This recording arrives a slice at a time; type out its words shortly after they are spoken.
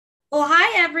Well,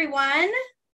 hi, everyone.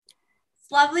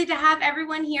 It's lovely to have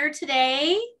everyone here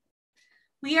today.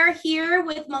 We are here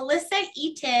with Melissa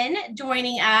Eaton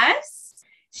joining us.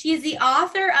 She is the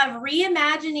author of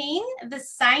Reimagining the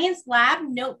Science Lab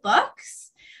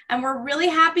Notebooks, and we're really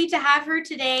happy to have her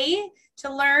today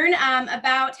to learn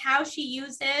about how she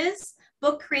uses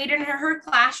Book Creator in her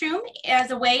classroom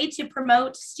as a way to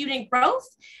promote student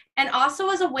growth and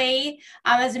also as a way,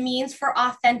 as a means for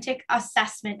authentic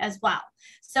assessment as well.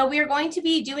 So we are going to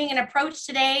be doing an approach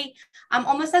today,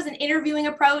 almost as an interviewing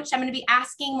approach. I'm going to be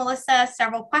asking Melissa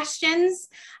several questions,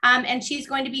 and she's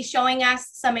going to be showing us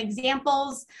some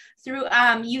examples through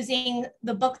using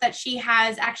the book that she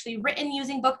has actually written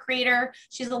using Book Creator.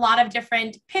 She has a lot of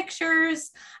different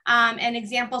pictures and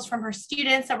examples from her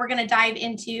students that we're going to dive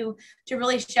into to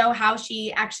really show how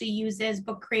she actually uses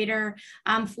Book Creator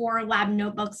for lab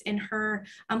notebooks in her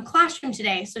classroom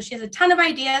today. So she has a ton of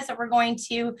ideas that we're going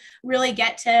to really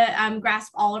get to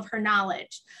grasp all of her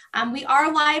knowledge. We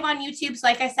are live on YouTube. So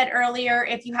like I said earlier,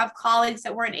 if you have colleagues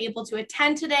that weren't able to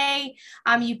attend today,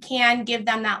 you can give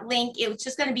them that link. It's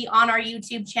just going to be on our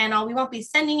YouTube channel. We won't be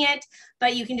sending it,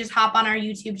 but you can just hop on our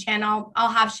YouTube channel. I'll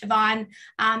have Siobhan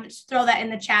just throw that in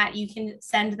the chat. You can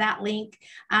send that link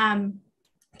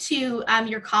to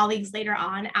your colleagues later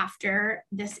on after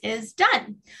this is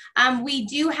done. We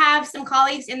do have some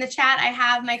colleagues in the chat. I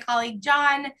have my colleague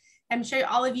John. I'm sure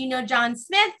all of you know John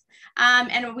Smith.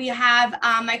 And we have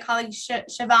my colleague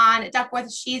Siobhan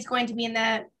Duckworth. She's going to be in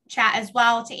the chat as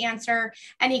well to answer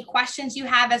any questions you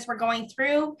have as we're going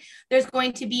through. There's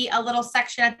going to be a little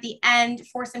section at the end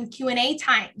for some Q&A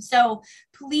time. So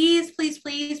please, please,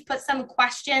 please put some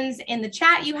questions in the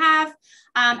chat you have.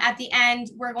 At the end,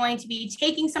 we're going to be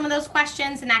taking some of those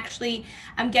questions and actually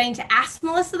getting to ask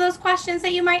Melissa those questions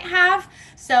that you might have.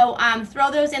 So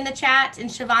throw those in the chat, and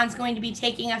Siobhan's going to be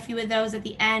taking a few of those at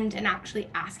the end and actually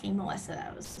asking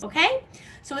Melissa those, okay?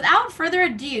 So without further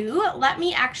ado, let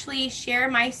me actually share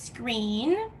my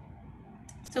screen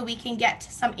so we can get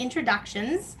to some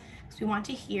introductions because we want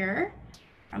to hear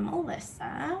from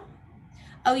Melissa.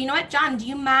 Oh, you know what, John, do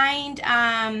you mind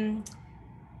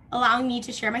allowing me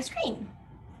to share my screen?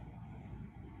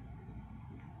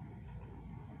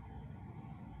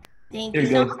 Thank you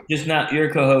so much. Just not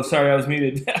your co-host. Sorry, I was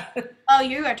muted. Oh,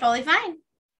 you are totally fine.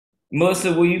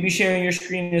 Melissa, will you be sharing your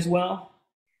screen as well?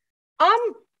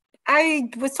 I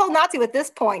was told not to at this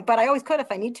point, but I always could if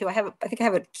I need to. I think I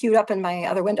have it queued up in my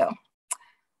other window.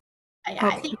 Yeah,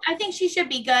 okay. I think she should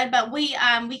be good, but we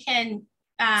can.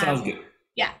 Sounds good.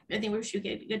 Yeah, I think we should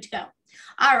get good to go.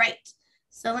 All right.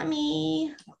 So let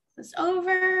me this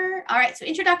over. All right, so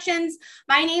introductions.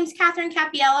 My name's Catherine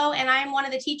Capiello, and I'm one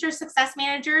of the teacher success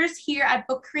managers here at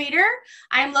Book Creator.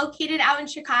 I'm located out in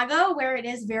Chicago, where it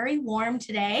is very warm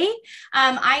today.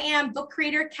 I am Book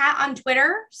Creator Cat on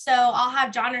Twitter, so I'll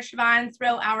have John or Siobhan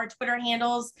throw our Twitter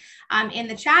handles in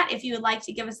the chat if you would like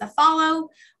to give us a follow.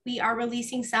 We are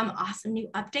releasing some awesome new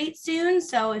updates soon.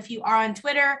 So if you are on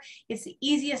Twitter, it's the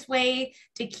easiest way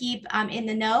to keep in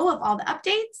the know of all the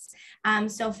updates.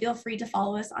 So feel free to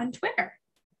follow us on Twitter.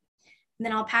 And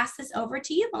then I'll pass this over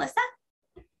to you, Melissa.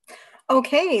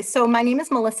 Okay, so my name is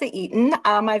Melissa Eaton.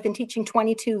 I've been teaching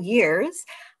 22 years.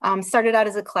 Started out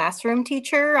as a classroom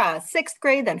teacher, 6th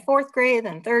grade, then 4th grade,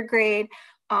 then 3rd grade.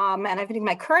 And I've been in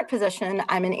my current position,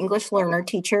 I'm an English learner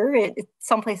teacher.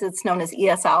 Some places it's known as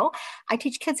ESL. I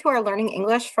teach kids who are learning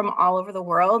English from all over the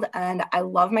world. And I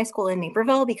love my school in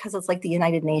Naperville because it's like the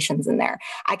United Nations in there.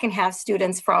 I can have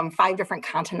students from 5 different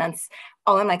continents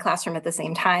all in my classroom at the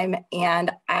same time.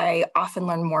 And I often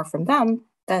learn more from them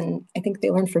than I think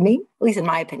they learn from me, at least in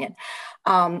my opinion.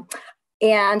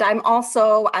 And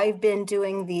I've been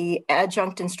doing the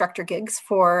adjunct instructor gigs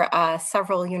for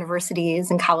several universities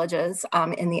and colleges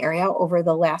in the area over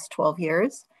the last 12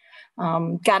 years.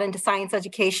 Got into science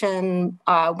education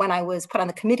when I was put on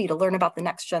the committee to learn about the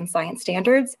next gen science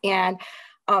standards, and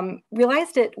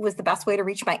realized it was the best way to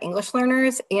reach my English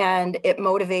learners, and it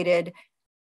motivated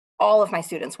all of my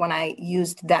students when I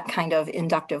used that kind of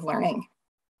inductive learning.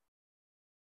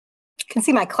 You can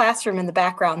see my classroom in the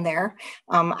background there.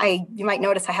 You might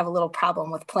notice I have a little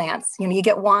problem with plants. You know, you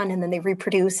get one and then they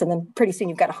reproduce, and then pretty soon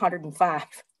you've got 105.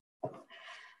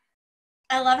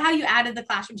 I love how you added the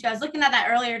classroom too. I was looking at that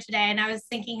earlier today, and I was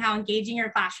thinking how engaging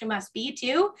your classroom must be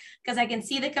too, because I can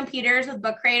see the computers with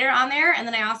Book Creator on there. And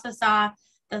then I also saw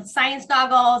the science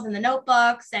goggles and the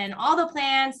notebooks and all the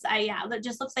plants. Yeah, it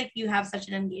just looks like you have such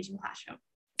an engaging classroom.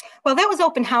 Well, that was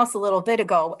open house a little bit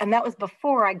ago, and that was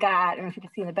before I got, I don't know if you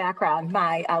can see in the background,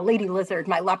 my lady lizard,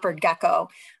 my leopard gecko,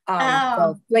 the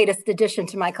Oh, latest addition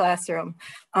to my classroom.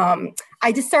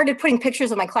 I just started putting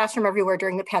pictures of my classroom everywhere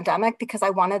during the pandemic because I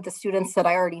wanted the students that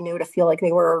I already knew to feel like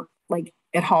they were like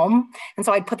at home. And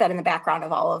so I'd put that in the background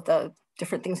of all of the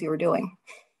different things we were doing.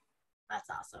 that's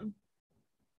awesome.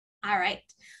 All right.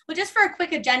 Well, just for a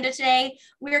quick agenda today,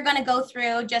 we're going to go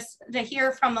through just to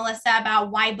hear from Melissa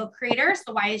about why Book Creator.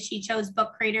 So why she chose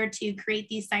Book Creator to create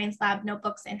these Science Lab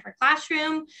notebooks in her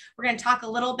classroom. We're going to talk a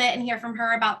little bit and hear from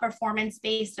her about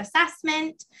performance-based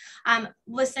assessment,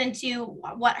 listen to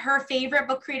what her favorite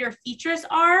Book Creator features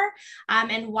are,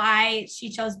 and why she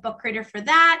chose Book Creator for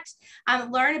that,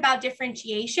 learn about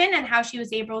differentiation and how she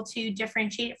was able to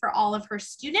differentiate for all of her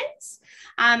students,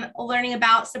 learning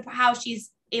about how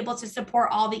she's able to support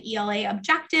all the ELA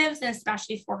objectives, and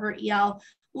especially for her EL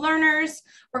learners.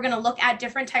 We're going to look at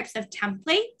different types of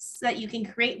templates that you can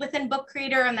create within Book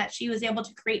Creator and that she was able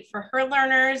to create for her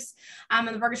learners. And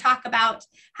we're going to talk about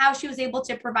how she was able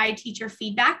to provide teacher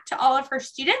feedback to all of her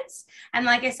students. And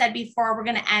like I said before, we're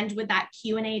going to end with that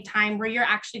Q&A time where you're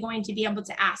actually going to be able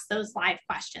to ask those live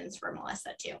questions for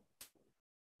Melissa too.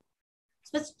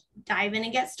 Let's dive in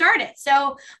and get started.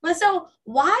 So, Melissa,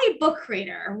 why Book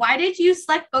Creator? Why did you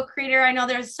select Book Creator? I know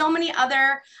there's so many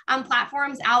other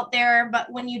platforms out there, but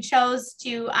when you chose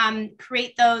to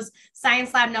create those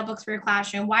Science Lab notebooks for your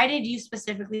classroom, why did you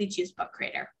specifically choose Book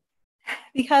Creator?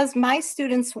 Because my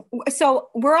students, so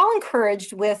we're all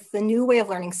encouraged with the new way of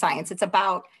learning science. It's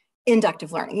about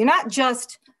inductive learning. You're not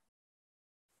just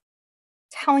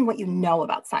telling what you know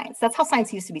about science. That's how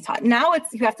science used to be taught. Now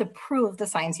it's you have to prove the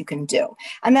science you can do.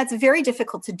 And that's very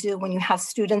difficult to do when you have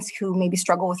students who maybe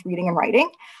struggle with reading and writing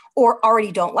or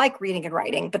already don't like reading and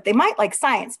writing, but they might like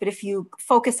science. But if you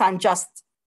focus on just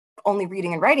only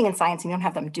reading and writing in science and you don't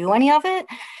have them do any of it,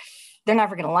 they're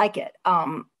never going to like it.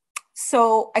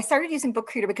 So I started using Book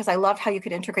Creator because I loved how you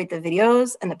could integrate the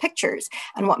videos and the pictures.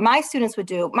 And what my students would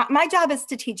do, my job is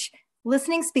to teach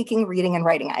listening, speaking, reading, and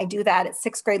writing. I do that at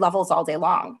 6th grade levels all day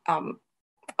long,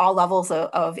 all levels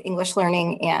of English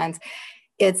learning, and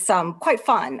it's quite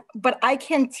fun. But I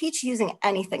can teach using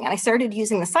anything. And I started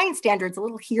using the science standards a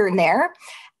little here and there.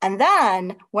 And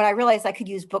then when I realized I could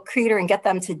use Book Creator and get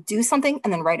them to do something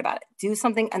and then write about it, do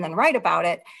something and then write about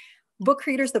it, Book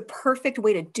Creator is the perfect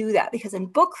way to do that, because in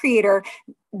Book Creator,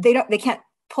 they can't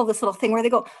pull this little thing where they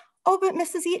go, "Oh, but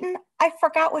Mrs. Eaton, I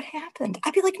forgot what happened."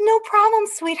 I'd be like, "No problem,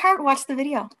 sweetheart. Watch the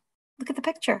video. Look at the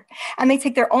picture." And they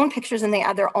take their own pictures and they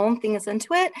add their own things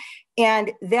into it.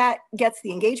 And that gets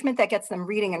the engagement, that gets them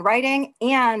reading and writing.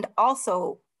 And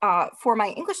also for my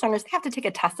English learners, they have to take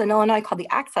a test in Illinois called the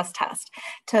Access Test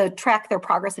to track their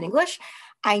progress in English.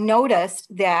 I noticed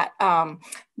that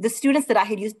the students that I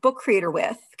had used Book Creator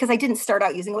with, because I didn't start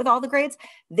out using it with all the grades,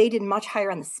 they did much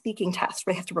higher on the speaking test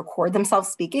where they have to record themselves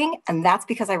speaking. And that's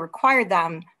because I required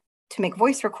them to make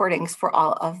voice recordings for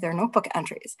all of their notebook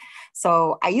entries.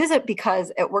 So I use it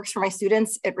because it works for my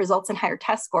students. It results in higher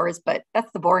test scores, but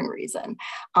that's the boring reason.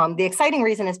 The exciting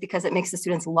reason is because it makes the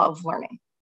students love learning.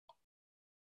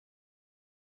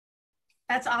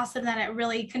 That's awesome that it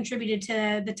really contributed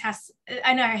to the test.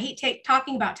 I know I hate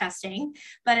talking about testing,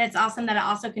 but it's awesome that it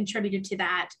also contributed to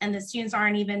that. And the students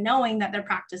aren't even knowing that they're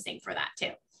practicing for that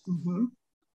too. Mm-hmm.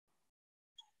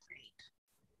 Great.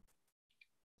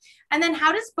 And then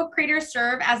how does Book Creator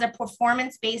serve as a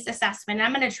performance-based assessment?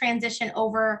 I'm going to transition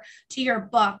over to your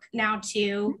book now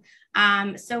too,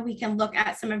 so we can look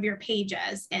at some of your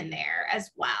pages in there as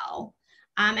well.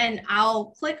 And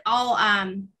I'll click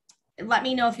let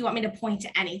me know if you want me to point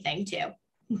to anything too.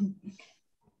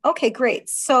 Okay, great.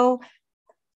 So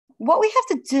what we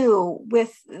have to do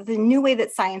with the new way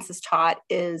that science is taught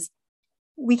is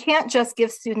we can't just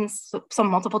give students some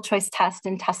multiple choice test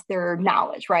and test their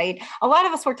knowledge, right? A lot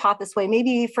of us were taught this way.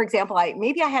 Maybe, for example, I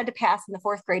had to pass in the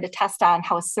 4th grade a test on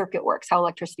how a circuit works, how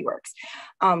electricity works.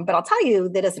 But I'll tell you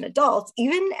that as an adult,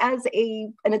 even as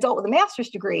an adult with a master's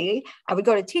degree, I would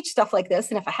go to teach stuff like this.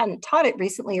 And if I hadn't taught it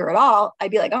recently or at all, I'd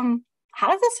be like, how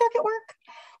does this circuit work?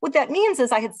 What that means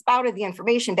is I had spouted the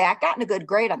information back, gotten a good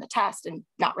grade on the test, and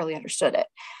not really understood it.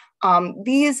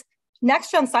 These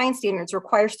next-gen science standards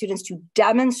require students to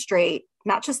demonstrate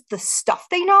not just the stuff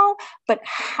they know, but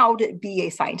how to be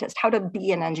a scientist, how to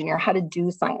be an engineer, how to do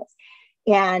science.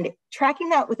 And tracking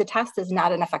that with a test is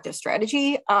not an effective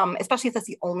strategy, especially if that's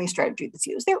the only strategy that's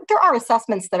used. There are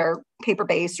assessments that are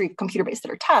paper-based or computer-based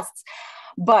that are tests,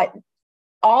 but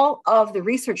all of the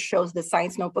research shows that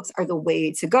science notebooks are the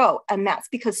way to go. And that's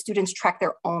because students track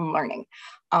their own learning.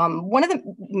 One of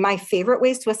my favorite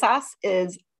ways to assess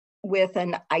is with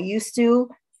I used to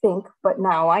think, but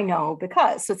now I know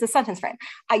because. So it's a sentence frame.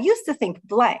 I used to think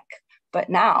blank, but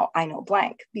now I know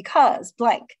blank because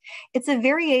blank. It's a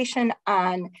variation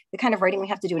on the kind of writing we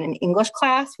have to do in an English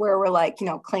class where we're like,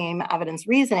 claim, evidence,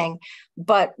 reasoning.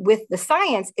 But with the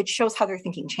science, it shows how their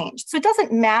thinking changed. So it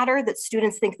doesn't matter that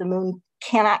students think the moon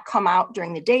cannot come out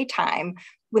during the daytime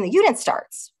when the unit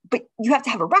starts, but you have to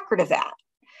have a record of that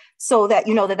so that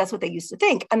you know that that's what they used to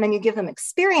think. And then you give them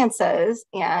experiences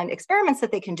and experiments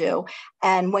that they can do.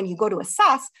 And when you go to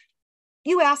assess,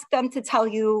 you ask them to tell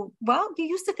you, well, you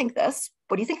used to think this.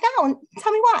 What do you think now? And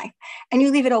tell me why. And you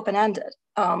leave it open-ended.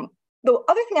 The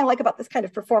other thing I like about this kind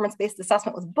of performance-based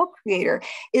assessment with Book Creator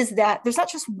is that there's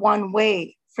not just one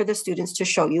way for the students to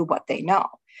show you what they know.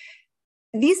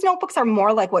 These notebooks are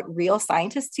more like what real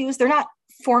scientists use. They're not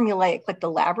formulaic like the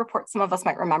lab report some of us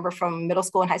might remember from middle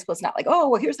school and high school. It's not like, oh,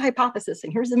 well, here's the hypothesis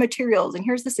and here's the materials and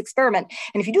here's this experiment.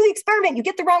 And if you do the experiment, you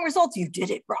get the wrong results, you did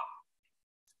it wrong.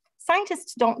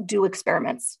 Scientists don't do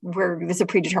experiments where there's a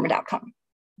predetermined outcome.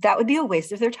 That would be a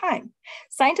waste of their time.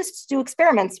 Scientists do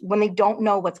experiments when they don't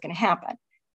know what's going to happen.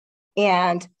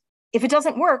 And if it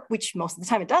doesn't work, which most of the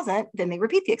time it doesn't, then they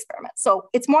repeat the experiment. So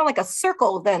it's more like a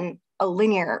circle than a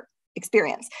linear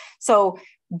experience. So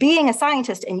being a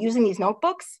scientist and using these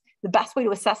notebooks, the best way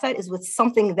to assess that is with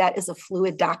something that is a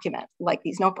fluid document like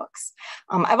these notebooks.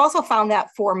 I've also found that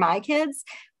for my kids,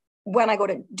 when I go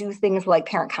to do things like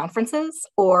parent conferences,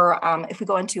 or if we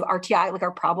go into RTI, like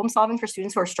our problem solving for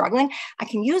students who are struggling, I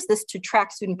can use this to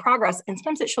track student progress. And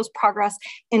sometimes it shows progress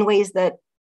in ways that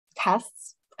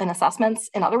tests and assessments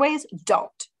in other ways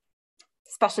don't,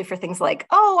 especially for things like,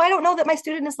 oh, I don't know that my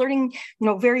student is learning,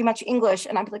 very much English.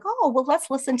 And I'd be like, oh, well,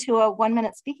 let's listen to a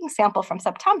 1-minute speaking sample from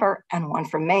September and one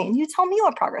from May. And you tell me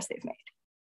what progress they've made.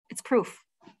 It's proof.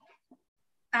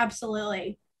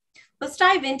 Absolutely. Let's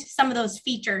dive into some of those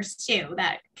features too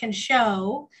that can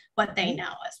show what they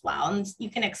know as well. And you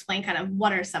can explain kind of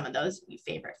what are some of those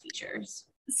favorite features.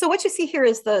 So what you see here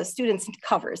is the students'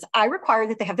 covers. I require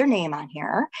that they have their name on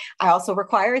here. I also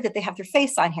require that they have their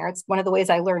face on here. It's one of the ways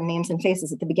I learn names and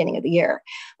faces at the beginning of the year.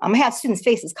 I have students'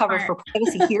 faces covered for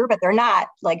privacy here, but they're not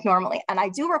like normally. And I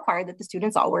do require that the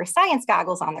students all wear science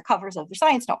goggles on the covers of their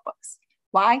science notebooks.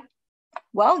 Why?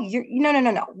 Well,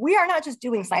 no. We are not just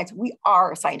doing science. We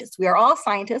are scientists. We are all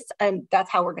scientists, and that's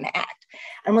how we're going to act.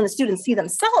 And when the students see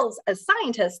themselves as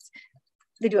scientists,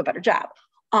 they do a better job.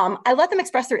 I let them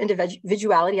express their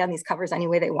individuality on these covers any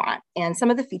way they want. And some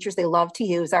of the features they love to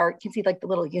use are, you can see like the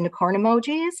little unicorn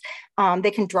emojis.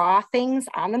 They can draw things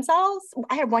on themselves.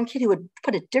 I had one kid who would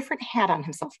put a different hat on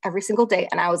himself every single day.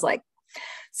 And I was like,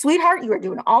 sweetheart, you are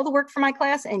doing all the work for my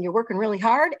class and you're working really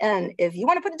hard. And if you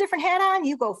want to put a different hat on,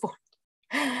 you go for it.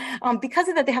 Because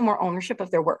of that, they have more ownership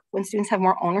of their work. When students have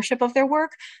more ownership of their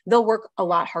work, they'll work a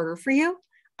lot harder for you.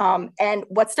 And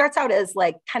what starts out as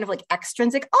like kind of like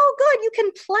extrinsic, oh, good, you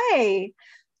can play,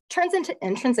 turns into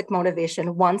intrinsic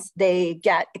motivation once they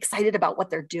get excited about what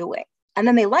they're doing. And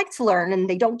then they like to learn, and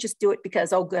they don't just do it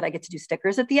because, oh, good, I get to do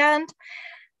stickers at the end.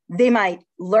 They might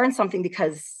learn something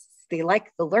because they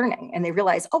like the learning and they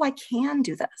realize, oh, I can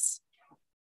do this.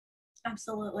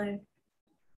 Absolutely.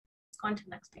 Let's go on to the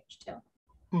next page too.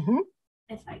 Mm-hmm.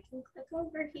 If I can click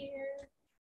over here.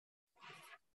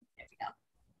 There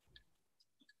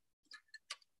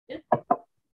we go.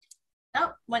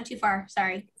 Oh, went too far.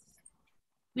 Sorry.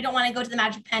 We don't want to go to the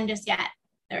magic pen just yet.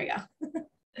 There we go.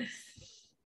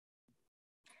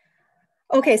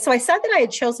 Okay, so I said that I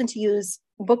had chosen to use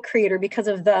Book Creator because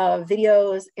of the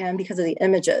videos and because of the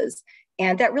images.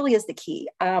 And that really is the key.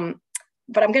 But I'm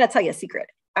going to tell you a secret.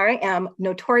 I am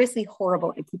notoriously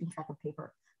horrible at keeping track of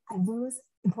paper. I lose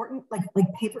important like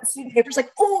paper, student papers,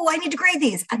 like, oh, I need to grade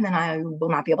these. And then I will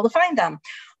not be able to find them.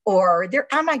 Or they're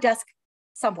on my desk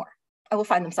somewhere. I will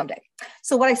find them someday.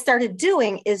 So what I started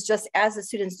doing is just as the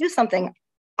students do something,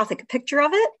 I'll take a picture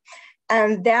of it.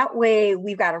 And that way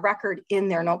we've got a record in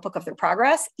their notebook of their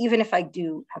progress, even if I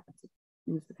do have to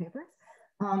use the papers.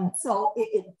 So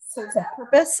it serves that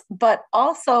purpose, but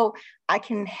also I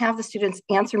can have the students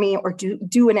answer me or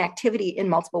do an activity in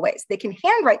multiple ways. They can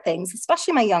handwrite things,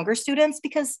 especially my younger students,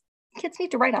 because kids need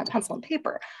to write on pencil and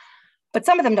paper, but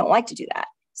some of them don't like to do that.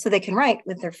 So they can write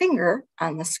with their finger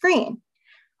on the screen.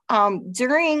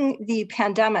 During the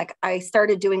pandemic, I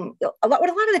started doing a lot. What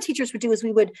a lot of the teachers would do is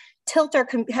we would have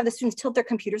the students tilt their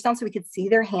computers down so we could see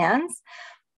their hands.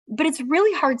 But it's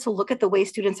really hard to look at the way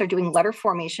students are doing letter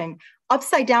formation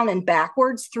upside down and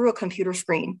backwards through a computer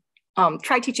screen.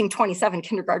 Try teaching 27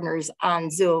 kindergartners on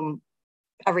Zoom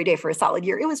every day for a solid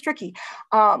year. It was tricky.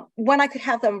 When I could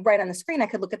have them right on the screen, I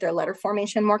could look at their letter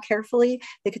formation more carefully.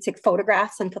 They could take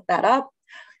photographs and put that up.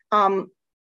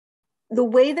 the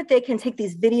way that they can take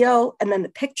these video and then the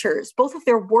pictures, both of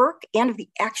their work and of the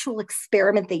actual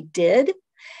experiment they did,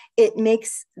 it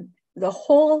makes the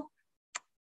whole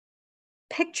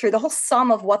picture, the whole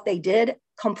sum of what they did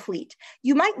complete.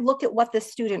 You might look at what the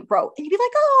student wrote and you'd be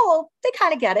like, oh, they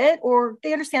kind of get it, or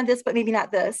they understand this, but maybe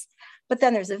not this. But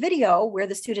then there's a video where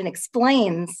the student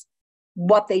explains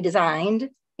what they designed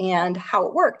and how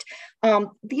it worked.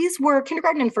 These were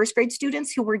kindergarten and first grade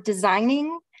students who were designing.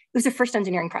 It was their first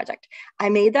engineering project. I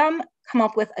made them come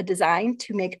up with a design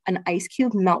to make an ice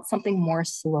cube melt something more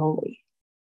slowly.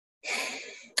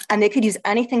 And they could use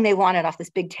anything they wanted off this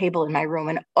big table in my room.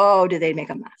 And oh, did they make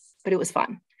a mess, but it was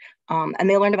fun. And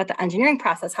they learned about the engineering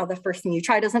process, how the first thing you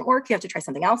try doesn't work. You have to try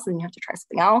something else, and then you have to try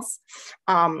something else.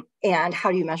 And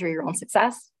how do you measure your own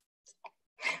success?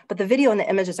 But the video and the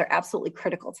images are absolutely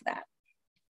critical to that.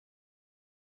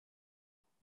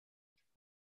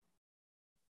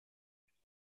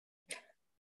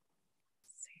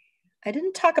 I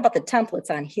didn't talk about the templates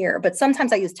on here, but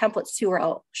sometimes I use templates too, where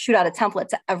I'll shoot out a template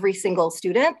to every single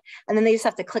student, and then they just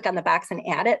have to click on the box and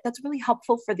add it. That's really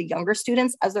helpful for the younger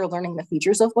students as they're learning the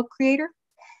features of Book Creator.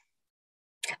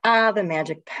 The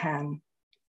magic pen.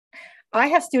 I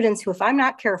have students who, if I'm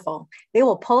not careful, they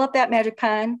will pull up that magic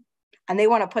pen and they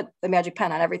want to put the magic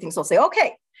pen on everything. So I'll say,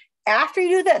 okay, after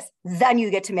you do this, then you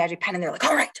get to magic pen. And they're like,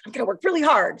 all right, I'm going to work really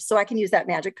hard so I can use that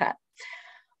magic pen.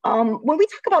 When we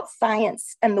talk about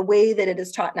science and the way that it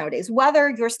is taught nowadays, whether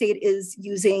your state is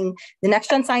using the next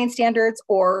gen science standards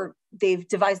or they've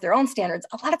devised their own standards,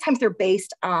 a lot of times they're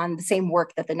based on the same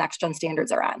work that the next gen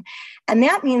standards are on. And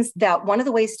that means that one of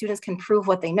the ways students can prove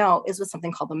what they know is with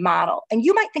something called a model. And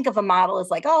you might think of a model as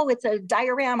like, oh, it's a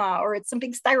diorama or it's some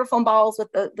big styrofoam balls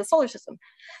with the solar system.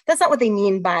 That's not what they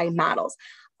mean by models.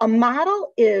 A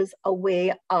model is a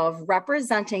way of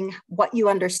representing what you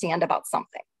understand about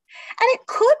something. And it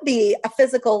could be a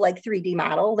physical, like 3D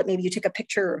model that maybe you take a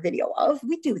picture or video of.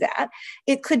 We do that.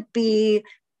 It could be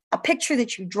a picture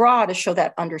that you draw to show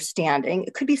that understanding.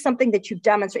 It could be something that you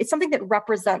demonstrate. It's something that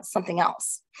represents something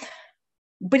else.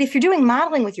 But if you're doing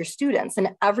modeling with your students and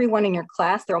everyone in your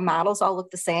class, their models all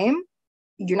look the same,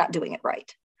 you're not doing it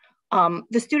right.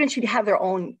 The students should have their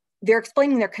own, they're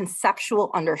explaining their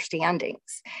conceptual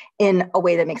understandings in a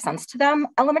way that makes sense to them.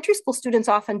 Elementary school students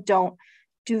often don't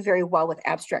do very well with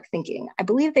abstract thinking. I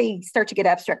believe they start to get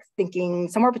abstract thinking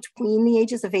somewhere between the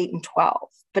ages of 8 and 12,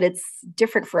 but it's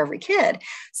different for every kid.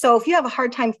 So if you have a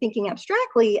hard time thinking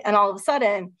abstractly and all of a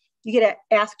sudden you get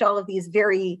asked all of these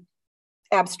very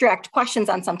abstract questions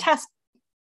on some test,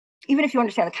 even if you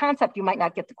understand the concept, you might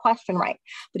not get the question right.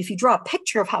 But if you draw a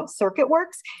picture of how a circuit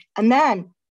works and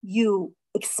then you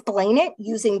explain it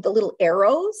using the little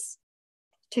arrows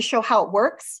to show how it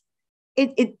works,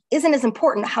 it isn't as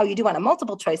important how you do on a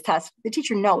multiple choice test. The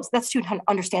teacher knows that student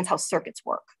understands how circuits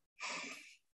work.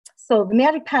 So the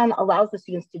magic pen allows the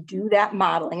students to do that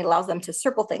modeling. It allows them to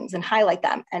circle things and highlight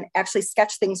them and actually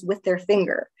sketch things with their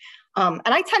finger. And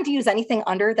I tend to use anything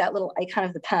under that little icon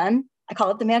of the pen. I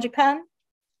call it the magic pen.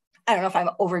 I don't know if I'm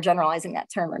overgeneralizing that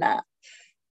term or not.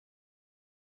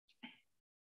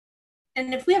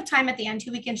 And if we have time at the end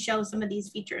too, we can show some of these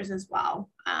features as well.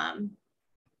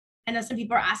 I know some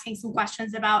people are asking some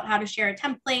questions about how to share a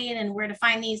template and where to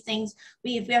find these things.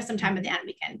 If we have some time at the end,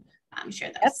 we can share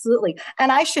those. Absolutely.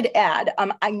 And I should add,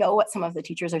 I know what some of the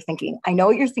teachers are thinking. I know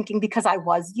what you're thinking because I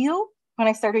was you when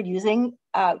I started using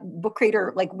Book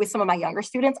Creator, like with some of my younger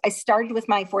students. I started with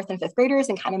my 4th and 5th graders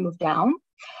and kind of moved down.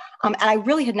 And I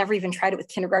really had never even tried it with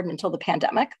kindergarten until the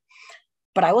pandemic.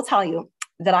 But I will tell you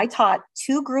that I taught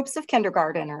 2 groups of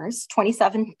kindergarteners,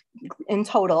 27 in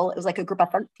total. It was like a group of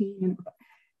 13.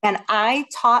 And I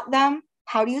taught them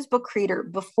how to use Book Creator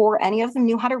before any of them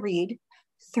knew how to read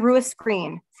through a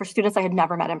screen for students I had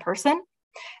never met in person.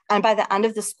 And by the end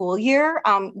of the school year,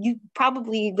 you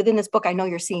probably, within this book, I know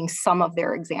you're seeing some of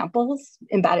their examples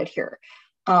embedded here.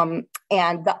 And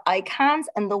the icons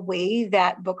and the way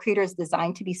that Book Creator is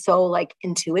designed to be so like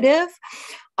intuitive.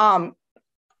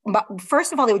 But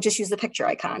first of all, they would just use the picture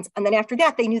icons. And then after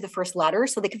that, they knew the first letter.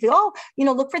 So they could feel, oh,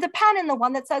 look for the pen and the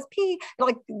one that says P.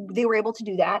 Like they were able to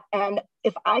do that. And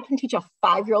if I can teach a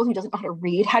 5-year-old who doesn't know how to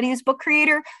read how to use Book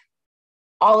Creator,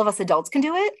 all of us adults can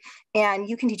do it. And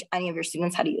you can teach any of your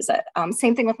students how to use it.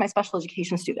 Same thing with my special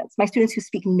education students, my students who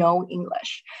speak no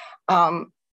English. All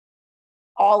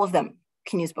of them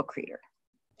can use Book Creator.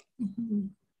 Mm-hmm.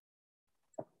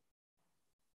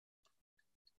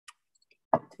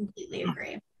 Completely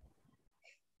agree.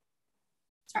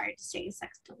 Sorry, just take a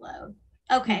second to load.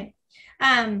 Okay.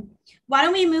 Why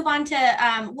don't we move on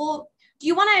to, do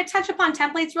you want to touch upon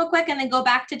templates real quick and then go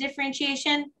back to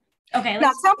differentiation? Okay.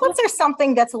 Now, templates are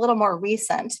something that's a little more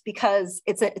recent because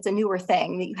it's a newer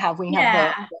thing that you have when you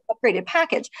have the upgraded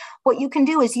package. What you can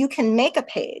do is you can make a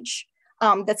page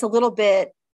that's a little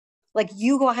bit like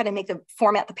you go ahead and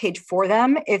format the page for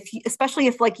them. Especially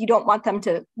if like you don't want them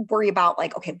to worry about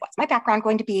like, okay, what's my background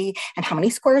going to be and how many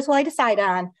squares will I decide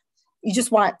on? You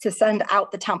just want to send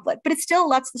out the template, but it still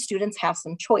lets the students have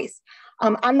some choice.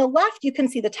 On the left, you can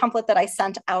see the template that I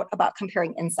sent out about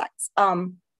comparing insects.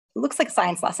 It looks like a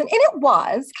science lesson, and it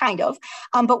was kind of,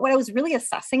 but what I was really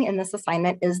assessing in this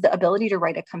assignment is the ability to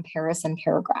write a comparison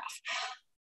paragraph.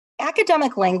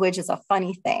 Academic language is a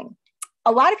funny thing.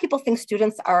 A lot of people think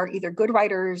students are either good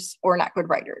writers or not good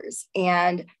writers.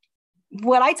 And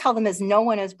what I tell them is no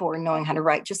one is born knowing how to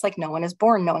write, just like no one is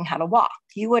born knowing how to walk.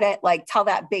 You wouldn't like tell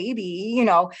that baby,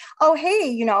 oh, hey,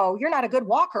 you're not a good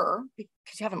walker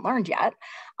because you haven't learned yet.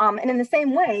 And in the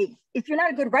same way, if you're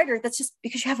not a good writer, that's just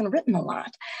because you haven't written a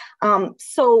lot.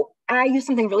 So I used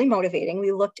something really motivating.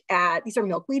 We looked at, these are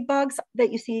milkweed bugs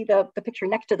that you see the picture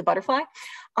next to the butterfly.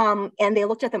 And they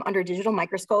looked at them under digital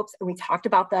microscopes and we talked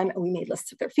about them and we made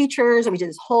lists of their features and we did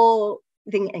this whole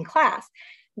thing in class.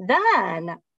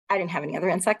 Then I didn't have any other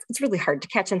insects. It's really hard to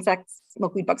catch insects.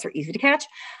 Milkweed bugs are easy to catch,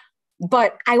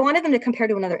 but I wanted them to compare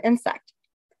to another insect.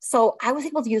 So I was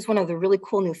able to use one of the really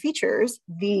cool new features,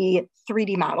 the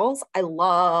 3D models. I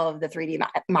love the 3D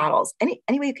models. Any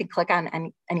way you could click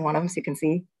on any one of them so you can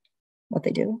see what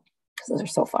they do, because those are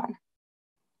so fun.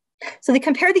 So they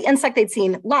compare the insect they'd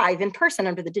seen live in person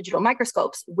under the digital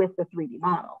microscopes with the 3D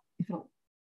model.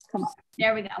 Come on.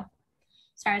 There we go.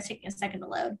 Sorry, it's taking a second to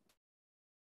load.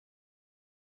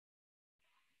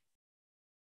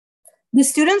 The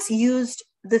students used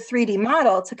the 3D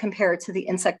model to compare it to the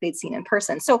insect they'd seen in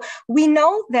person. So we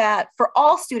know that for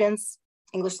all students,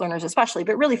 English learners especially,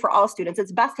 but really for all students,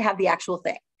 it's best to have the actual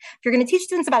thing. If you're going to teach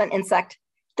students about an insect,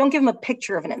 don't give them a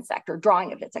picture of an insect or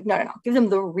drawing of an insect. No. Give them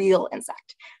the real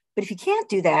insect. But if you can't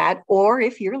do that, or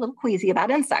if you're a little queasy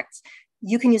about insects,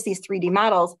 you can use these 3D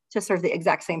models to serve the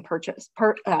exact same purpose.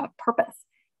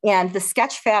 And the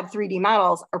Sketchfab 3D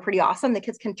models are pretty awesome. The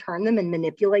kids can turn them and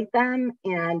manipulate them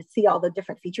and see all the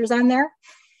different features on there.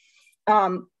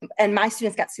 And my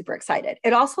students got super excited.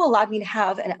 It also allowed me to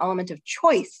have an element of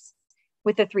choice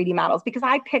with the 3D models because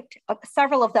I picked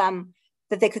several of them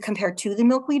that they could compare to the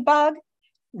milkweed bug.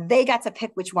 They got to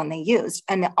pick which one they used,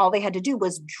 and all they had to do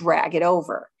was drag it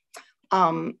over.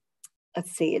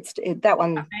 Let's see, that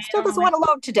one still doesn't want to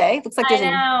load today. Looks like there's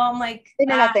I'm like,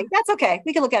 internet thing. That's okay.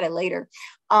 We can look at it later.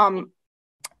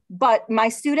 But my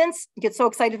students get so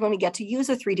excited when we get to use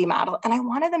a 3D model, and I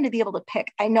wanted them to be able to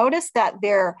pick. I noticed that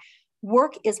their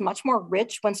work is much more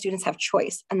rich when students have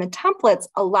choice, and the templates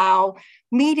allow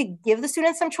me to give the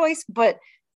students some choice, but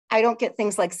I don't get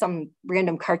things like some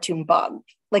random cartoon bug.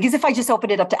 Like as if I just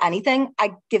opened it up to anything,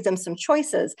 I give them some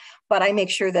choices, but I make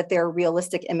sure that they're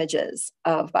realistic images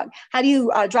of bug. How do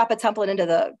you drop a template into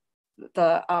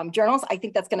the journals? I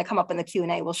think that's going to come up in the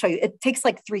Q&A. We'll show you. It takes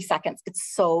like 3 seconds.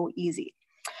 It's so easy.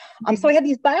 So I have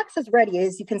these boxes ready,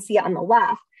 as you can see on the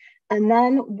left. And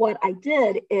then what I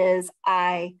did is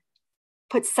I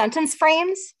put sentence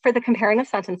frames for the comparing of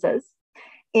sentences.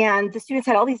 And the students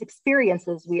had all these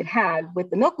experiences we had with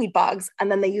the milkweed bugs, and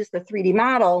then they used the 3D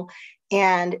model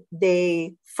and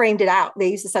they framed it out.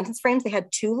 They used the sentence frames. They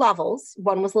had 2 levels.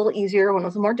 One was a little easier, one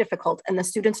was more difficult, and the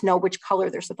students know which color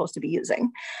they're supposed to be using.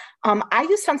 I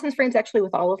use sentence frames actually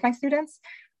with all of my students,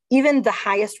 even the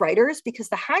highest writers, because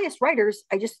the highest writers,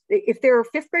 if there are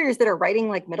 5th graders that are writing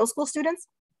like middle school students,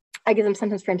 I give them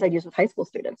sentence frames I'd use with high school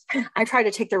students. I try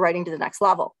to take their writing to the next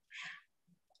level.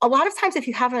 A lot of times, if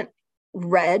you haven't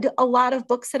read a lot of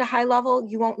books at a high level,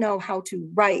 you won't know how to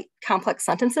write complex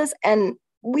sentences. And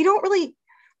we don't really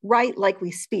write like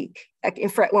we speak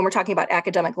when we're talking about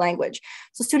academic language.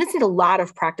 So students need a lot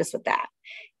of practice with that.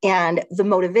 And the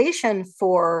motivation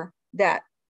for that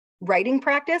writing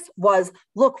practice was,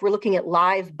 look, we're looking at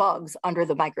live bugs under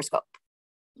the microscope.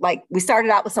 Like we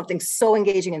started out with something so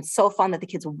engaging and so fun that the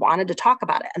kids wanted to talk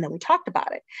about it. And then we talked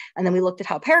about it. And then we looked at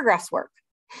how paragraphs work.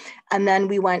 And then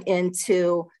we went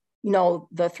into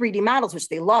the 3D models, which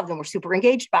they loved and were super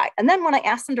engaged by. And then when I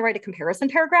asked them to write a comparison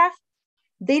paragraph,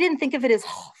 they didn't think of it as,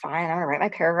 oh, fine, I'm gonna write my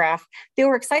paragraph. They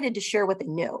were excited to share what they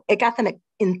knew. It got them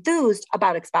enthused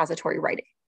about expository writing.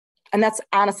 And that's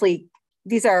honestly,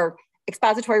 these are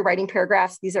expository writing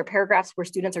paragraphs. These are paragraphs where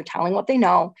students are telling what they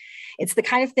know. It's the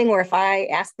kind of thing where if I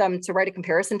asked them to write a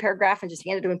comparison paragraph and just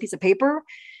handed them a piece of paper,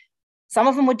 some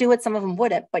of them would do it, some of them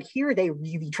wouldn't. But here they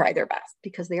really try their best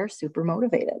because they are super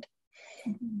motivated.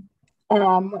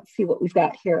 Let's see what we've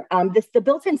got here. The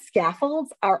built-in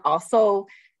scaffolds are also,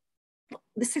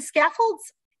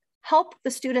 scaffolds help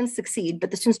the students succeed,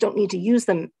 but the students don't need to use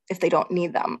them if they don't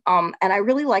need them. And I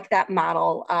really like that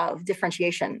model of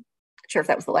differentiation. Not sure if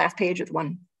that was the last page or the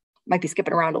one, might be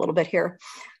skipping around a little bit here.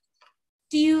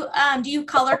 Do you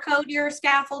color code your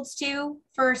scaffolds too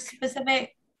for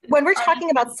specific? When we're talking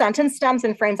about sentence stems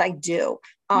and frames, I do.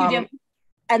 You do?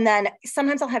 And then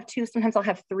sometimes I'll have 2, sometimes I'll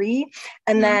have 3.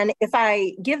 And then if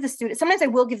I give the students, sometimes I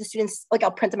will give the students, like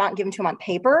I'll print them out and give them to them on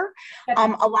paper. A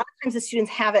lot of times the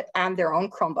students have it on their own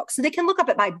Chromebook. So they can look up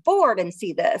at my board and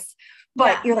see this,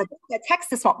 but you're like, oh, that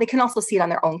text is small. They can also see it on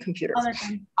their own computers.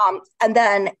 And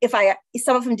then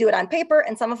some of them do it on paper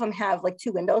and some of them have like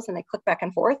 2 windows and they click back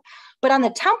and forth. But on the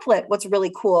template, what's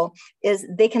really cool is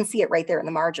they can see it right there in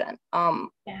the margin.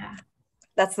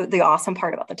 That's the awesome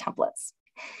part about the templates.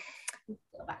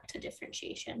 Go back to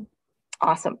differentiation.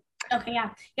 Awesome. Okay,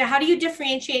 yeah. How do you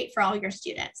differentiate for all your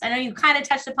students? I know you kind of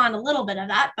touched upon a little bit of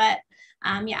that, but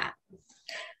yeah.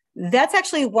 That's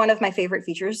actually one of my favorite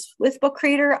features with Book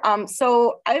Creator.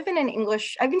 So I've been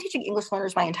teaching English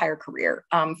learners my entire career.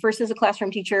 First as a classroom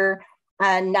teacher,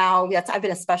 and now I've been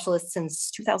a specialist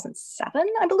since 2007,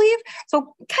 I believe.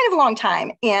 So kind of a long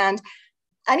time. And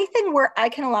anything where I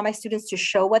can allow my students to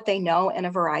show what they know in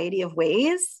a variety of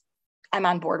ways, I'm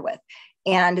on board with.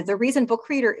 And the reason Book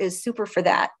Creator is super for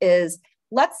that is,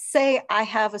 let's say I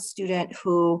have a student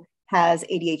who has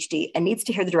ADHD and needs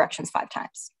to hear the directions 5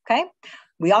 times, okay?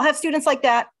 We all have students like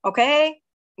that, okay?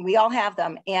 We all have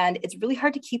them. And it's really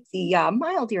hard to keep the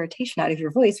mild irritation out of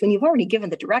your voice when you've already given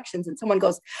the directions and someone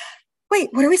goes, wait,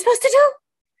 what are we supposed to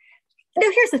do? Now,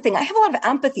 here's the thing. I have a lot of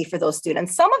empathy for those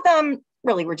students. Some of them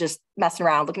really were just messing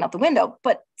around, looking out the window,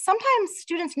 but sometimes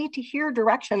students need to hear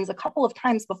directions a couple of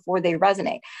times before they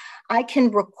resonate. I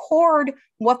can record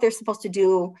what they're supposed to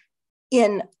do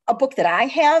in a book that I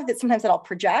have that I'll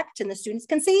project and the students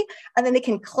can see, and then they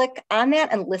can click on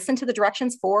that and listen to the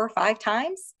directions 4 or 5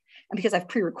 times. And because I've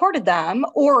pre-recorded them,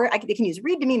 or they can use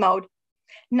read to me mode.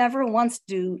 Never once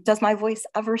does my voice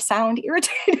ever sound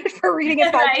irritated for reading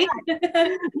it 5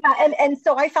 times. And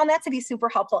so I found that to be super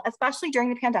helpful, especially during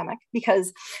the pandemic,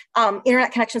 because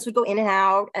internet connections would go in and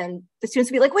out and the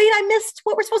students would be like, wait, I missed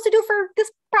what we're supposed to do for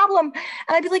this problem.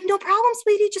 And I'd be like, no problem,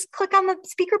 sweetie, just click on the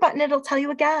speaker button. It'll tell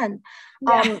you again.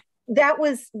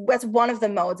 That's one of the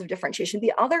modes of differentiation.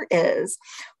 The other is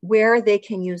where they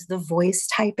can use the voice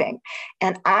typing.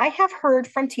 And I have heard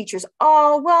from teachers,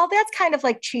 oh, well, that's kind of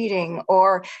like cheating,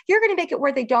 or you're going to make it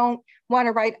where they don't want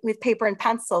to write with paper and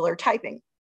pencil or typing.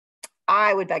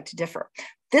 I would beg to differ.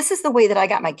 This is the way that I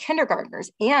got my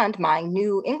kindergartners and my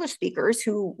new English speakers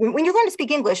who, when you learn to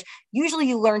speak English, usually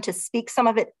you learn to speak some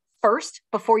of it first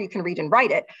before you can read and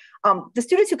write it. The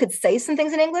students who could say some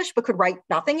things in English but could write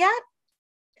nothing yet,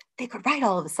 they could write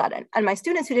all of a sudden. And my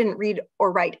students who didn't read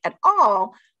or write at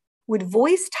all would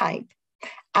voice type,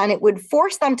 and it would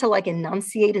force them to like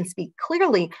enunciate and speak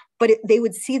clearly, but they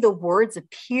would see the words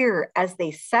appear as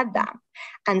they said them.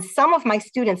 And some of my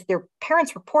students, their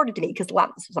parents reported to me, because a lot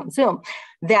of this was on Zoom,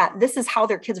 that this is how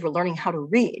their kids were learning how to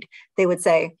read. They would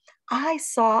say, I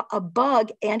saw a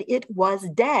bug and it was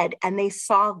dead. And they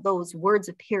saw those words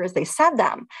appear as they said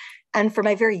them. And for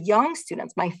my very young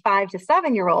students, my 5 to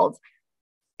 7-year-olds,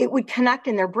 it would connect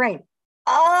in their brain.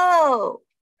 Oh,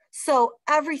 so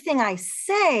everything I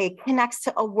say connects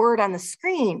to a word on the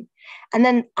screen. And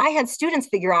then I had students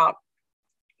figure out,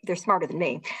 they're smarter than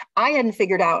me. I hadn't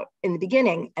figured out in the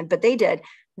beginning, but they did,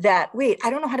 that, wait,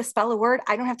 I don't know how to spell a word.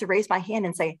 I don't have to raise my hand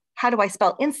and say, how do I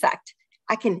spell insect?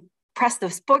 I can press the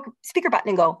speaker button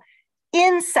and go,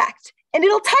 insect, and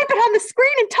it'll type it on the screen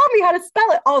and tell me how to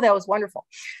spell it. Oh, that was wonderful.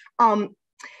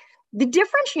 The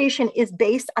differentiation is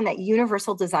based on that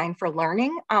universal design for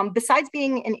learning. Besides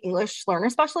being an English learner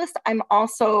specialist, I've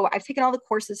taken all the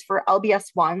courses for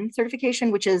LBS1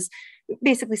 certification, which is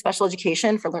basically special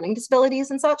education for learning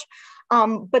disabilities and such.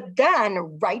 But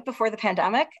then right before the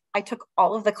pandemic, I took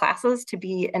all of the classes to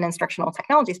be an instructional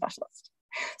technology specialist.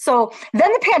 So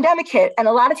then the pandemic hit and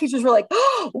a lot of teachers were like,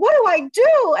 oh, what do I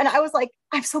do? And I was like,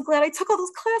 I'm so glad I took all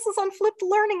those classes on flipped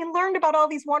learning and learned about all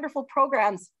these wonderful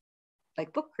programs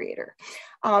like Book Creator,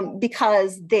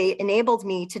 because they enabled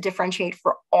me to differentiate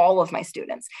for all of my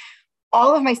students.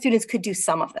 All of my students could do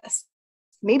some of this.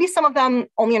 Maybe some of them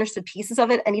only understood pieces of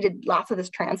it and needed lots of this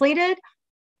translated.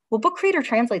 Well, Book Creator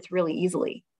translates really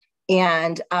easily.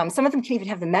 And some of them can even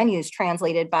have the menus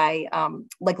translated by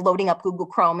like loading up Google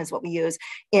Chrome is what we use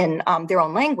in their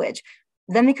own language.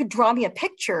 Then they could draw me a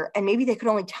picture and maybe they could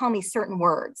only tell me certain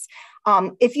words.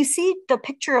 If you see the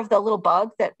picture of the little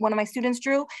bug that one of my students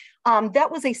drew, that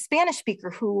was a Spanish speaker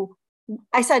who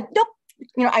I said, nope,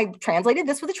 I translated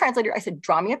this with a translator. I said,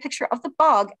 draw me a picture of the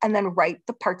bug and then write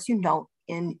the parts you know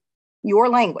in your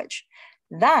language.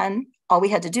 Then all we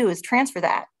had to do is transfer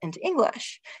that into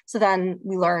English. So then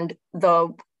we learned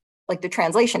the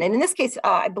translation. And in this case,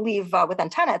 I believe with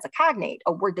antenna, it's a cognate,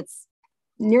 a word that's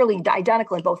nearly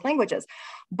identical in both languages.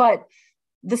 But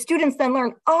the students then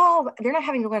learn, oh, they're not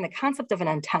having to learn the concept of an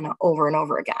antenna over and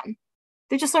over again.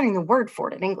 They're just learning the word for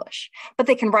it in English. But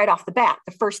they can right off the bat,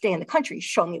 the first day in the country,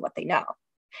 show me what they know.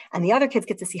 And the other kids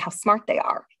get to see how smart they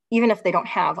are, even if they don't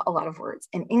have a lot of words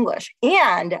in English.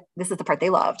 And this is the part they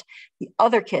loved. The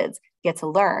other kids get to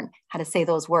learn how to say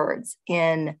those words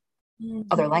in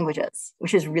other languages,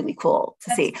 which is really cool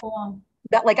to see. Cool.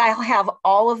 That, like, I'll have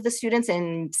all of the students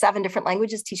in 7 different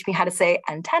languages teach me how to say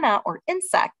antenna or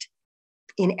insect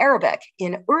in Arabic,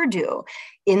 in Urdu,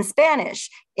 in Spanish.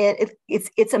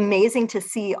 It's amazing to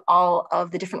see all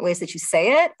of the different ways that you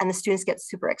say it, and the students get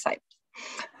super excited.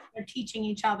 They're teaching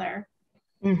each other.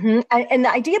 Mm-hmm. And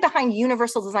the idea behind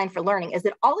universal design for learning is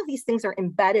that all of these things are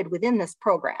embedded within this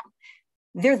program.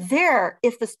 They're there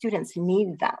if the students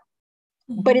need them.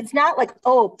 Mm-hmm. But it's not like,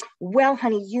 oh, well,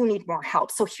 honey, you need more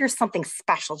help, so here's something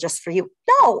special just for you.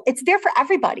 No, it's there for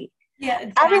everybody. Yeah,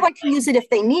 exactly. Everyone can use it if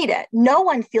they need it. No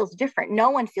one feels different. No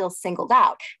one feels singled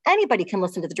out. Anybody can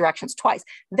listen to the directions twice.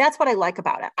 That's what I like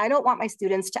about it. I don't want my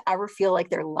students to ever feel like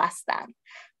they're less than.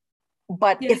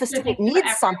 But if a student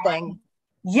needs something,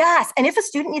 yes. And if a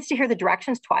student needs to hear the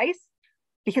directions twice,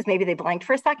 because maybe they blanked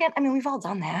for a second, I mean, we've all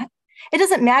done that. It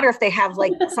doesn't matter if they have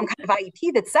like some kind of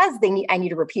IEP that says I need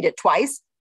to repeat it twice.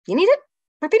 You need it?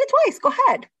 Repeat it twice. Go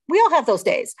ahead. We all have those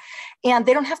days. And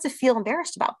they don't have to feel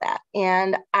embarrassed about that.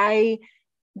 And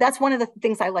that's one of the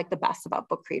things I like the best about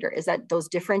Book Creator, is that those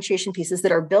differentiation pieces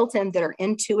that are built in, that are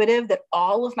intuitive, that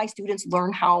all of my students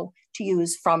learn how to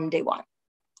use from day one.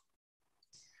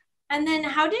 And then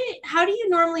how do you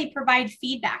normally provide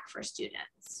feedback for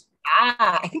students?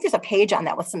 I think there's a page on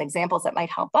that with some examples that might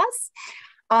help us.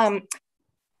 Let's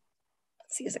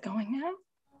see, is it going now?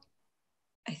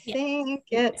 I think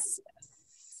it's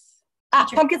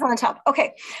pumpkins on the top.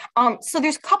 Okay. So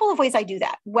there's a couple of ways I do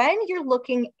that. When you're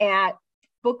looking at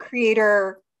Book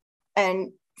Creator,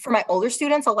 and for my older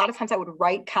students, a lot of times I would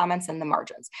write comments in the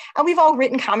margins. And we've all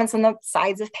written comments on the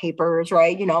sides of papers,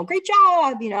 right? You know, great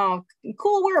job, you know,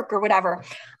 cool work or whatever.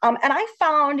 And I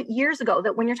found years ago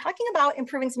that when you're talking about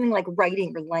improving something like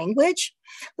writing or language,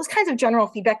 those kinds of general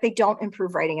feedback, they don't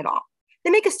improve writing at all.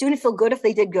 They make a student feel good if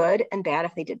they did good and bad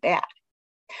if they did bad.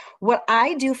 What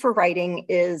I do for writing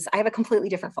is I have a completely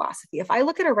different philosophy. If I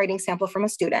look at a writing sample from a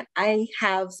student, I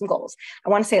have some goals. I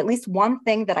want to say at least one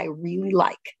thing that I really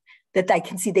like, that I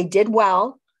can see they did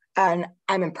well and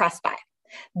I'm impressed by.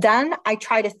 Then I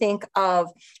try to think of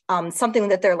something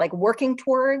that they're like working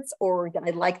towards or that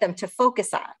I'd like them to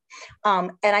focus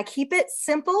on. And I keep it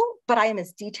simple, but I am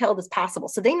as detailed as possible.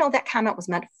 So they know that comment was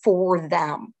meant for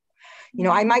them. You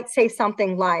know, I might say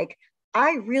something like,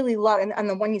 I really love, and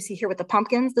the one you see here with the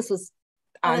pumpkins, this was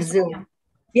on Zoom.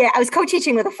 Yeah, I was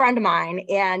co-teaching with a friend of mine,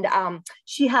 and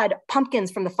she had pumpkins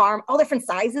from the farm, all different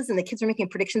sizes, and the kids were making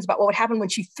predictions about what would happen when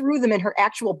she threw them in her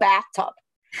actual bathtub.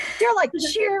 They're like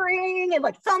cheering and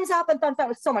like thumbs up and thumbs down. It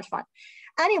was so much fun.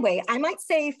 Anyway, I might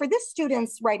say for this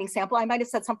student's writing sample, I might have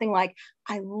said something like,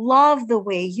 I love the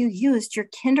way you used your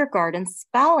kindergarten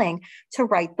spelling to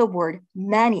write the word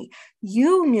many.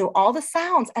 You knew all the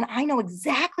sounds, and I know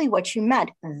exactly what you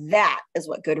meant. That is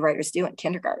what good writers do in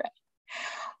kindergarten.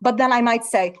 But then I might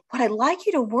say, what I'd like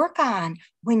you to work on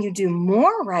when you do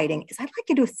more writing is I'd like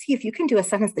you to see if you can do a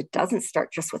sentence that doesn't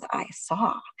start just with I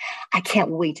saw. I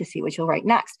can't wait to see what you'll write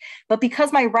next. But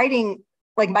because my writing,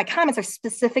 like my comments are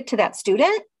specific to that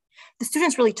student, the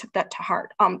students really took that to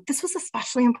heart. This was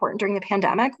especially important during the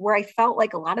pandemic, where I felt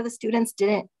like a lot of the students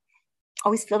didn't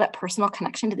always feel that personal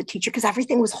connection to the teacher because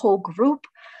everything was whole group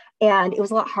and it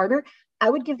was a lot harder. I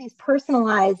would give these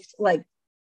personalized, like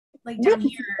down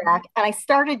here. Feedback, and I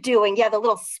started doing, the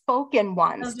little spoken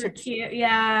ones. Those are cute.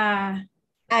 Yeah.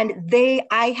 And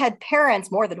I had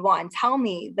parents, more than one, tell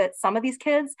me that some of these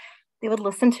kids, they would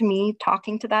listen to me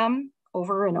talking to them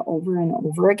over and over and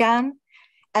over again.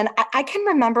 And I can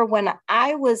remember when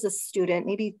I was a student,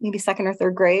 maybe second or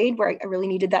third grade, where I really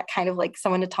needed that kind of like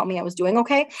someone to tell me I was doing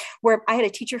okay, where I had a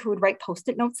teacher who would write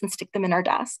Post-it notes and stick them in our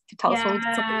desk to tell us when we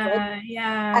did something good.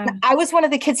 Yeah. And I was one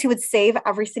of the kids who would save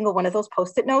every single one of those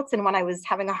Post-it notes. And when I was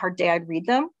having a hard day, I'd read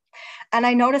them. And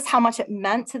I noticed how much it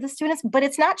meant to the students, but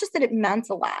it's not just that it meant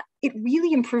a lot. It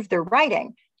really improved their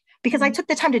writing because I took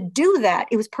the time to do that.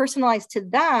 It was personalized to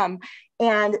them.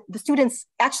 And the students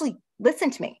actually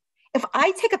listened to me. If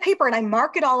I take a paper and I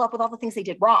mark it all up with all the things they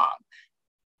did wrong,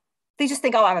 they just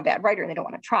think, oh, I'm a bad writer, and they don't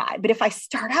want to try. But if I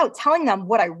start out telling them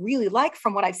what I really like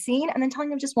from what I've seen and then telling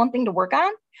them just one thing to work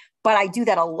on, but I do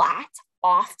that a lot,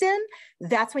 often,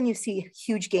 that's when you see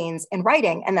huge gains in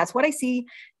writing. And that's what I see,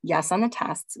 yes, on the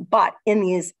tests, but in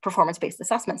these performance-based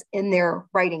assessments, in their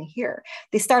writing here.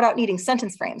 They start out needing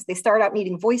sentence frames. They start out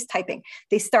needing voice typing.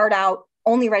 They start out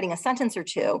only writing a sentence or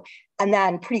two. And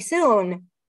then pretty soon,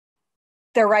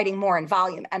 they're writing more in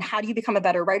volume. And how do you become a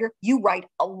better writer? You write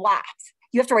a lot.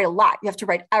 You have to write a lot. You have to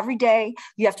write every day.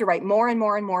 You have to write more and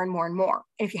more and more and more and more.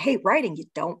 And if you hate writing, you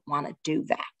don't want to do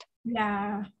that.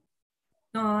 Yeah.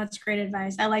 Oh, that's great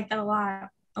advice. I like that a lot.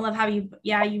 I love how you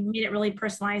made it really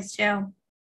personalized too. And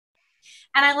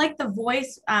I like the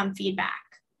voice feedback,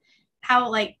 how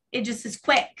like it just is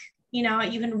quick, you know,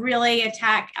 you can really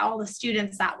attack all the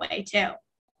students that way too.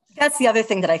 That's the other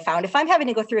thing that I found. If I'm having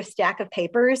to go through a stack of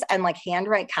papers and like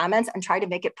handwrite comments and try to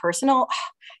make it personal,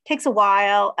 it takes a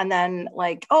while. And then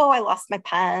like, oh, I lost my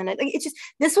pen. It's just,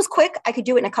 this was quick. I could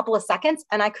do it in a couple of seconds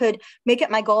and I could make it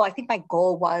my goal. I think my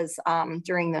goal was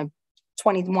during the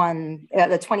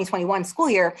 2021 school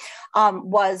year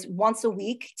was once a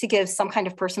week to give some kind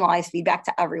of personalized feedback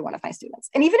to every one of my students.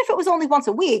 And even if it was only once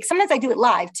a week, sometimes I do it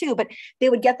live too, but they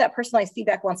would get that personalized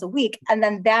feedback once a week. And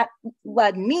then that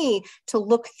led me to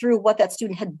look through what that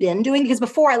student had been doing, because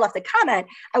before I left the comment,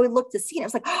 I would look to see, and I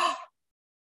was like, oh,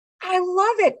 I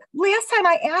love it. Last time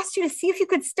I asked you to see if you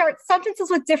could start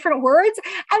sentences with different words,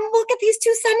 and look at these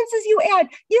 2 sentences you add.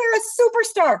 You're a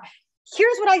superstar.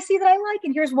 Here's what I see that I like,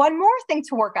 and here's one more thing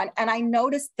to work on. And I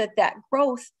noticed that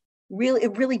growth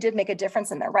really did make a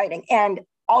difference in their writing. And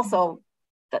also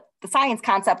the science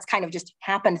concepts kind of just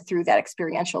happened through that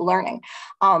experiential learning.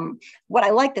 What I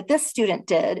like that this student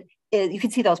did is you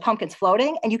can see those pumpkins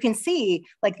floating, and you can see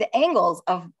like the angles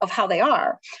of how they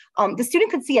are. The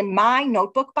student could see in my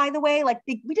notebook, by the way, like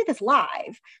we did this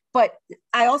live, but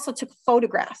I also took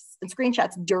photographs and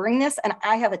screenshots during this. And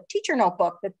I have a teacher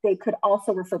notebook that they could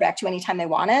also refer back to anytime they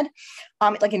wanted,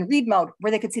 like in read mode,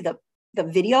 where they could see the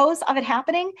videos of it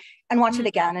happening and watch it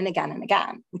again and again and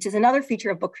again, which is another feature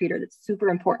of Book Creator that's super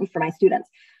important for my students.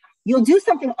 You'll do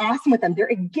something awesome with them.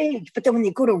 They're engaged, but then when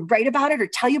they go to write about it or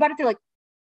tell you about it, they're like,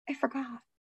 I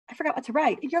forgot what to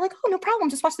write. And you're like, oh, no problem.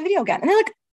 Just watch the video again. And they're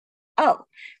like, oh,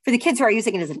 for the kids who are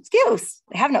using it as an excuse,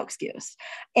 they have no excuse.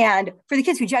 And for the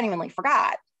kids who genuinely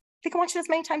forgot, they can watch it as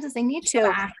many times as they need to.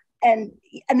 Yeah. And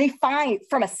they find,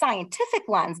 from a scientific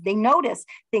lens, they notice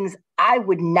things I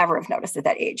would never have noticed at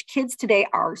that age. Kids today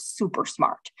are super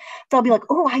smart. They'll be like,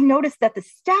 oh, I noticed that the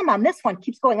stem on this one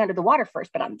keeps going under the water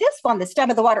first, but on this one, the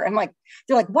stem of the water. I'm like,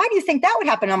 they're like, why do you think that would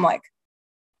happen? I'm like,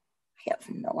 I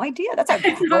have no idea. That's a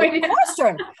great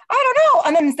question. I don't know.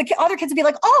 And then the other kids would be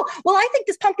like, oh, well, I think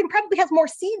this pumpkin probably has more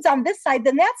seeds on this side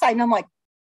than that side. And I'm like,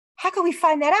 how can we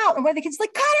find that out? And one of the kids is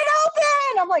like, cut it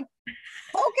open. I'm like,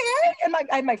 okay. And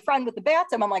I had my friend with the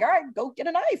bathtub. I'm like, all right, go get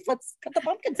a knife. Let's cut the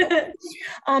pumpkins open.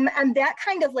 And that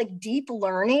kind of like deep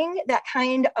learning, that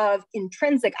kind of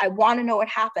intrinsic, I want to know what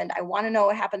happened. I want to know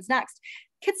what happens next.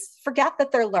 Kids forget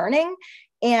that they're learning.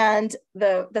 And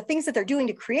the things that they're doing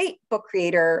to create Book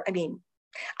Creator, I mean,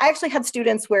 I actually had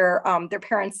students where their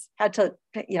parents had to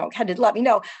let me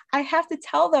know, I have to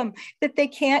tell them that they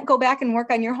can't go back and work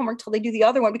on your homework till they do the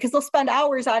other one, because they'll spend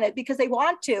hours on it because they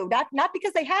want to, not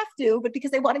because they have to, but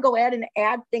because they want to go ahead and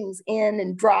add things in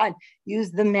and draw and use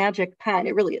the magic pen.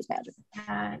 It really is magic.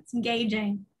 Yeah, it's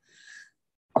engaging.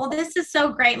 Well, this is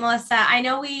so great, Melissa. I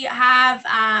know we have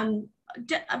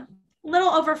a little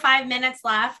over 5 minutes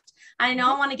left. I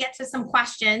know I want to get to some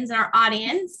questions in our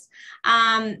audience.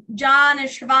 John and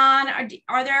Siobhan,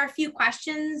 are there a few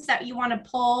questions that you want to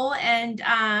pull and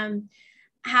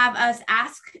have us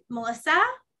ask Melissa?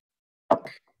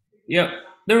 Yeah,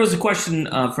 there was a question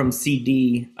from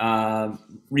CD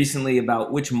recently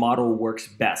about which model works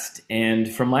best.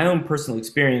 And from my own personal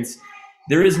experience,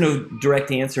 there is no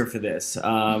direct answer for this.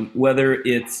 Whether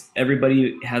it's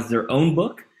everybody has their own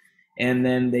book and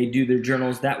then they do their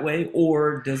journals that way,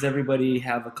 or does everybody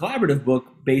have a collaborative book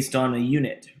based on a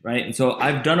unit, right? And so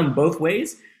I've done them both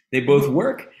ways. They both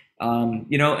work,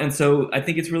 and so I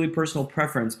think it's really personal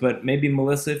preference. But maybe,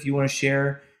 Melissa, if you want to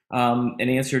share an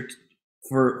answer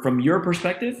from your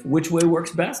perspective, which way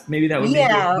works best, maybe that would be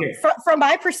good. From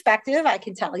my perspective, I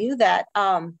can tell you that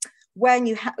when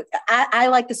you have, I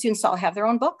like the students to all have their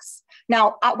own books.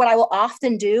 Now, what I will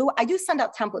often do, I do send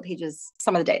out template pages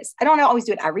some of the days. I don't always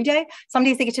do it every day. Some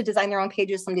days they get to design their own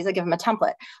pages. Some days I give them a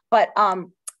template. But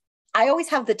I always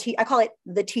have I call it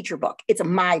the teacher book. It's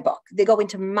my book. They go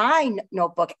into my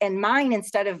notebook, and mine,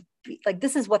 instead of like,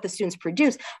 this is what the students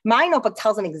produce, my notebook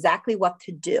tells them exactly what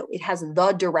to do. It has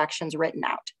the directions written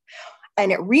out.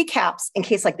 and it recaps in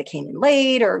case like they came in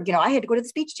late or, I had to go to the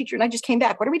speech teacher and I just came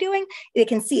back. What are we doing? They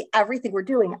can see everything we're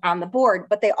doing on the board,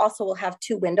 but they also will have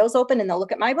 2 windows open and they'll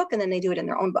look at my book and then they do it in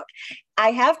their own book.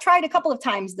 I have tried a couple of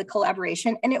times the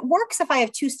collaboration and it works if I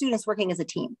have 2 students working as a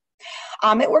team.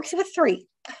 It works with 3,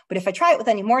 but if I try it with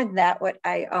any more than that, what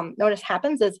I notice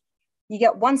happens is you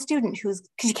get one student because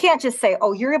you can't just say,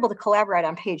 oh, you're able to collaborate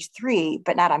on page 3,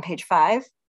 but not on page 5.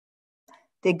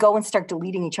 They go and start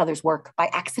deleting each other's work by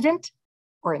accident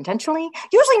or intentionally,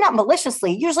 usually not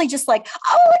maliciously, usually just like,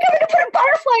 oh, I'm going to put a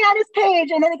butterfly on his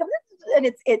page. And then they go,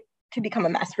 and it can become a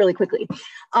mess really quickly.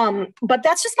 But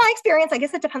that's just my experience. I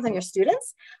guess it depends on your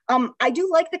students. I do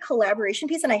like the collaboration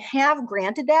piece, and I have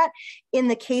granted that in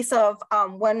the case of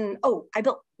when I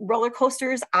built roller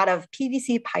coasters out of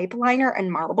PVC pipe liner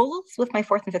and marbles with my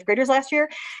 4th and 5th graders last year.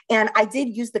 And I did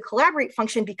use the collaborate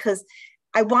function because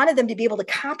I wanted them to be able to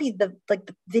copy the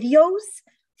videos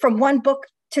from one book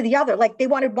to the other. Like they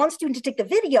wanted one student to take the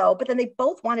video, but then they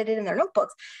both wanted it in their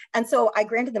notebooks. And so I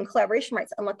granted them collaboration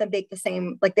rights and let them make the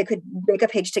same, like they could make a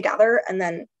page together and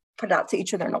then put it out to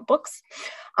each of their notebooks.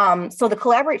 So the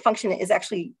collaborate function is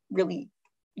actually really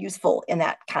useful in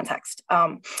that context.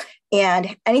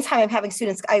 And anytime I'm having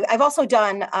students, I've also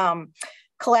done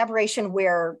collaboration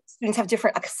where students have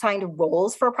different assigned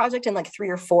roles for a project, and like 3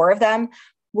 or 4 of them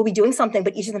will be doing something,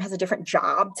 but each of them has a different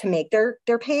job to make their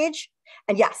page.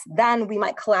 And yes, then we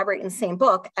might collaborate in the same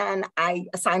book and I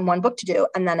assign one book to do.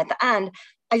 And then at the end,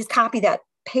 I just copy that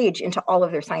page into all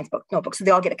of their science book notebooks. So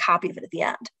they all get a copy of it at the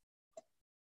end.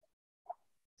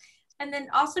 And then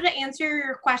also to answer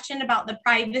your question about the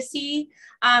privacy,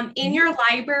 in your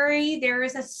library, there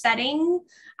is a setting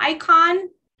icon.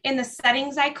 In the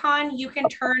settings icon, you can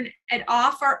turn it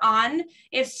off or on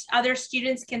if other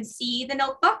students can see the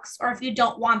notebooks or if you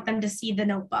don't want them to see the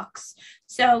notebooks.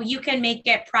 So you can make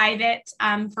it private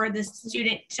for the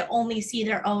student to only see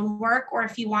their own work, or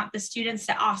if you want the students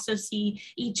to also see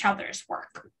each other's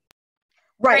work.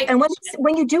 Right. And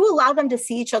when you do allow them to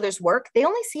see each other's work, they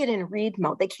only see it in read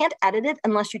mode. They can't edit it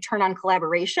unless you turn on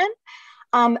collaboration.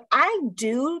 I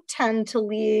do tend to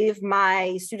leave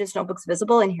my students' notebooks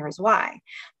visible, and here's why.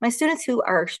 My students who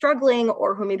are struggling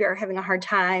or who maybe are having a hard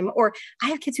time, or I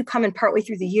have kids who come in partway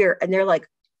through the year and they're like,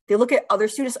 they look at other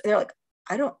students and they're like,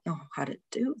 I don't know how to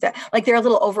do that. Like they're a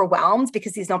little overwhelmed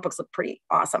because these notebooks look pretty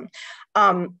awesome.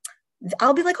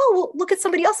 I'll be like, oh, well, look at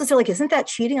somebody else's. They're like, isn't that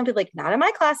cheating? I'll be like, not in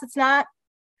my class, it's not.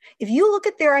 If you look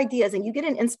at their ideas and you get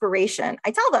an inspiration,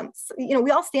 I tell them, we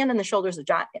all stand on the shoulders of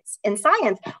giants. In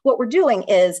science, what we're doing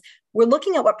is we're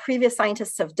looking at what previous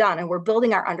scientists have done and we're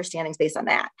building our understandings based on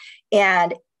that.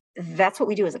 And that's what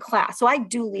we do as a class. So I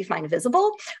do leave mine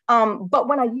visible. But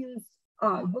when I use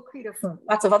Book Creator for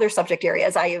lots of other subject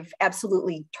areas, I have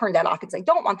absolutely turned that off because I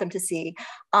don't want them to see.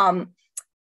 And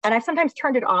I've sometimes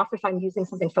turned it off if I'm using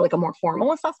something for like a more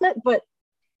formal assessment, but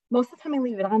most of the time I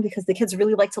leave it on because the kids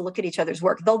really like to look at each other's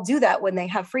work. They'll do that when they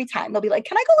have free time. They'll be like,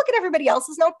 can I go look at everybody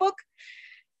else's notebook?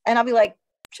 And I'll be like,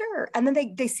 sure. And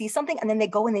then they see something and then they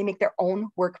go and they make their own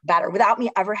work better without me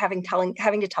ever having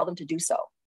to tell them to do so.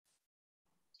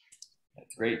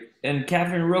 That's great. And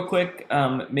Catherine, real quick,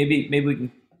 maybe we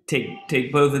can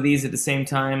take both of these at the same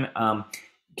time.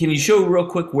 Can you show real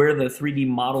quick where the 3D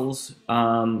models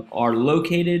are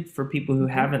located for people who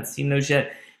haven't seen those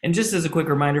yet? And just as a quick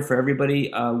reminder for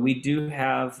everybody, we do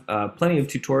have plenty of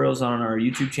tutorials on our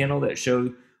YouTube channel that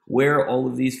show where all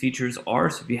of these features are.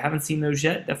 So if you haven't seen those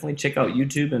yet, definitely check out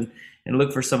YouTube and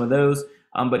look for some of those.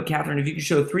 But Catherine, if you could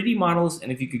show 3D models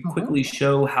and if you could quickly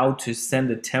show how to send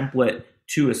a template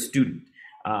to a student,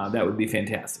 that would be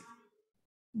fantastic.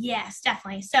 Yes,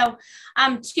 definitely. So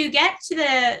to get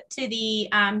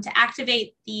to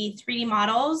activate the 3D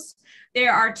models,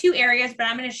 there are 2 areas, but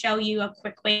I'm going to show you a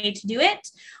quick way to do it.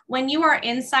 When you are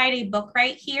inside a book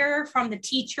right here from the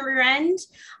teacher end,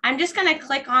 I'm just going to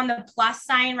click on the plus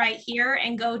sign right here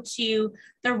and go to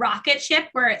the rocket ship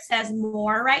where it says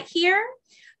more right here.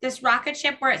 This rocket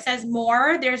ship where it says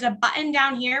more, there's a button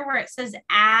down here where it says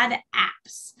add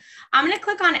apps. I'm going to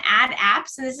click on add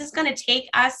apps, and this is going to take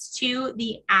us to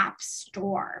the App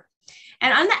Store.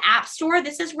 And on the App Store,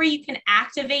 this is where you can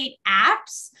activate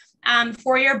apps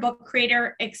for your book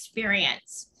creator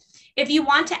experience. If you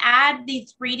want to add the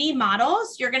 3D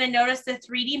models, you're going to notice the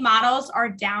 3D models are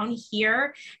down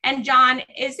here. And John,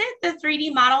 is it the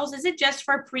 3D models? Is it just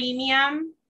for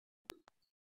premium?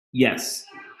 Yes.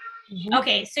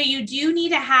 Okay, so you do need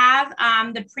to have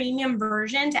the premium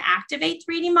version to activate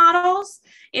 3D models.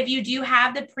 If you do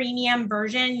have the premium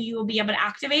version, you will be able to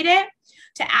activate it.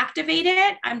 To activate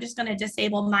it, I'm just going to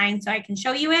disable mine so I can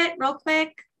show you it real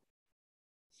quick.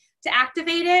 To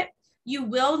activate it, you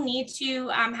will need to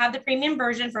have the premium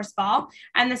version, first of all.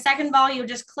 And the second of all, you'll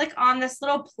just click on this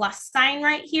little plus sign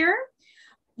right here.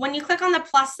 When you click on the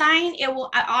plus sign, it will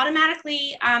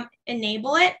automatically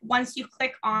enable it. Once you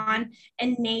click on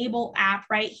enable app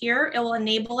right here, it will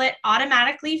enable it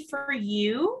automatically for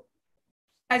you.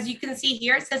 As you can see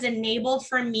here, it says enabled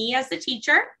for me as the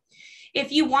teacher.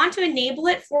 If you want to enable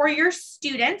it for your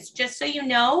students, just so you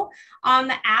know, on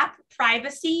the app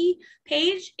privacy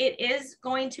page, it is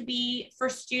going to be for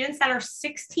students that are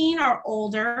 16 or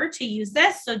older to use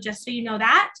this. So just so you know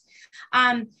that.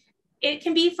 It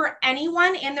can be for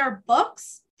anyone in their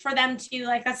books for them to,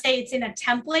 like, let's say it's in a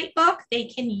template book, they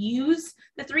can use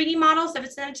the 3D models if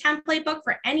it's in a template book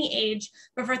for any age,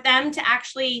 but for them to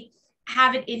actually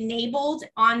have it enabled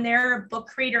on their book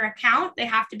creator account, they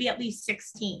have to be at least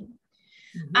 16.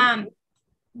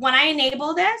 When I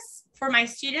enable this for my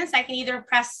students, I can either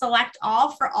press select all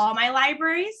for all my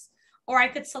libraries, or I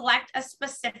could select a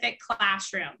specific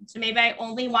classroom. So maybe I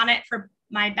only want it for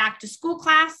my back to school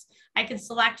class. I can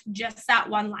select just that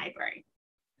one library.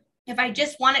 If I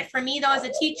just want it for me though, as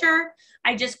a teacher,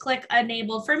 I just click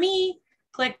enabled for me,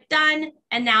 click done,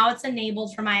 and now it's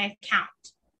enabled for my account.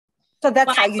 So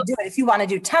that's how you do it. If you want to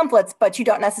do templates, but you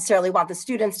don't necessarily want the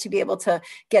students to be able to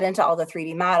get into all the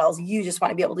 3D models, you just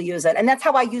want to be able to use it. And that's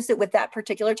how I used it with that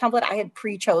particular template. I had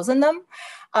pre-chosen them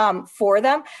for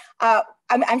them.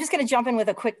 I'm just going to jump in with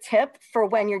a quick tip for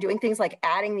when you're doing things like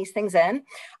adding these things in.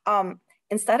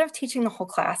 Instead of teaching the whole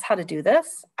class how to do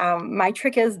this, my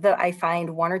trick is that I find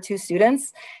one or two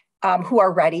students who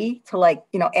are ready to, like,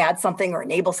 you know, add something or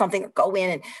enable something or go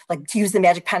in and like to use the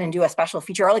magic pen and do a special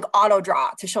feature, or like auto draw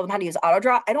to show them how to use auto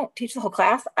draw. I don't teach the whole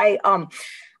class.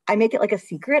 I make it like a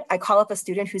secret. I call up a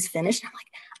student who's finished and I'm like,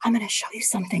 I'm going to show you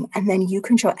something. And then you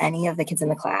can show any of the kids in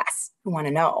the class who want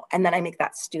to know. And then I make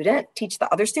that student teach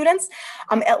the other students.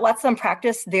 It lets them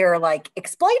practice their like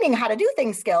explaining how to do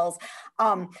things skills.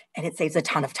 And it saves a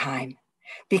ton of time.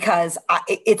 Because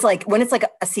it's like, when it's like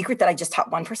a secret that I just taught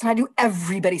one person how to do,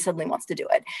 everybody suddenly wants to do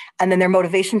it. And then their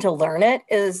motivation to learn it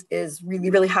is really,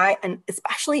 really high. And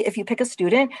especially if you pick a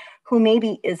student who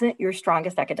maybe isn't your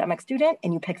strongest academic student,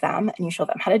 and you pick them and you show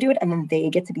them how to do it, and then they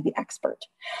get to be the expert.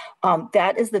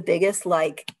 That is the biggest,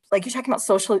 like you're talking about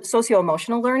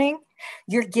socio-emotional learning.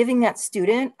 You're giving that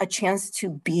student a chance to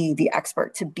be the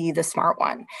expert, to be the smart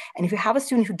one. And if you have a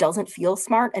student who doesn't feel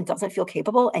smart and doesn't feel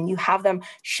capable, and you have them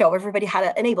show everybody how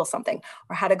to enable something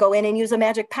or how to go in and use a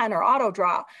magic pen or auto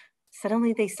draw,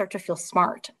 suddenly they start to feel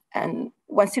smart. And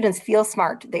when students feel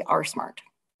smart, they are smart.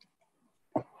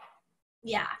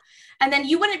 Yeah. And then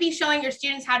you wouldn't be showing your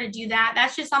students how to do that.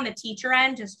 That's just on the teacher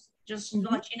end, just to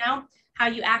let you know how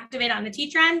you activate on the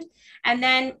teacher end. And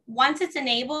then once it's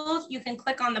enabled, you can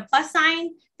click on the plus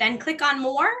sign, then click on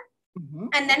more.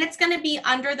 And then it's going to be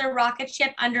under the rocket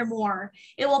ship under more.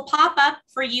 It will pop up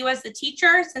for you as the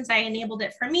teacher. Since I enabled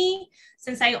it for me,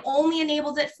 since I only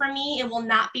enabled it for me, it will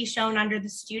not be shown under the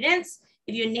students.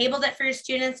 If you enabled it for your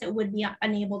students, it would be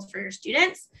enabled for your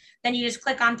students. Then you just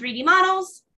click on 3D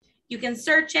models. You can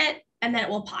search it, and then it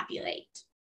will populate.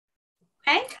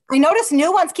 Okay. I noticed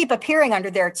new ones keep appearing under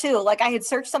there too. Like I had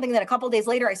searched something, then a couple of days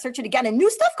later, I search it again and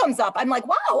new stuff comes up. I'm like,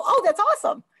 wow, oh, that's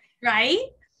awesome. Right.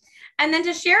 And then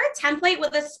to share a template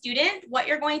with a student, what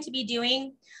you're going to be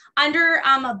doing under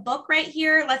a book right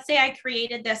here, let's say I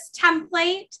created this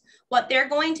template, what they're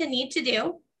going to need to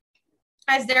do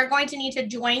is they're going to need to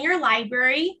join your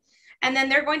library, and then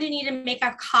they're going to need to make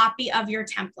a copy of your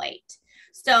template.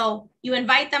 So you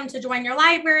invite them to join your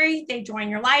library, they join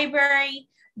your library.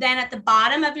 Then at the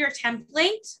bottom of your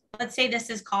template, let's say this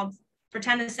is called,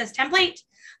 pretend this says template.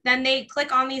 Then they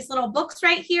click on these little books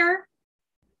right here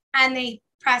and they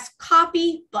press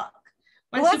copy book.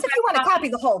 Well, that's if you want to copy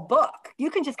the whole book.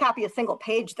 You can just copy a single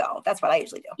page though. That's what I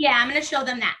usually do. Yeah, I'm going to show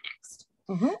them that next.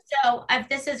 So if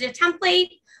this is your template,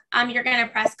 you're going to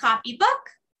press copy book,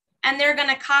 and they're going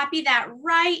to copy that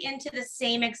right into the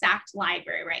same exact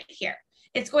library right here.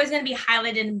 It's always going to be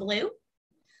highlighted in blue.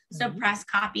 So press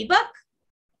copy book.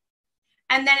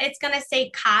 And then it's going to say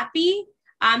copy.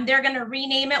 They're going to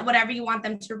rename it, whatever you want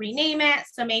them to rename it.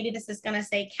 So maybe this is going to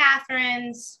say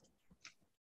Catherine's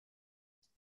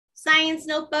Science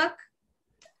Notebook,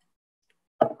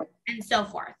 and so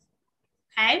forth.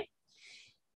 Okay.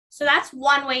 So that's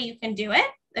one way you can do it.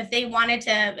 If they wanted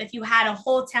to, if you had a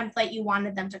whole template you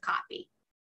wanted them to copy.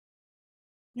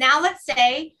 Now let's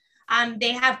say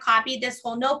they have copied this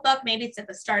whole notebook. Maybe it's at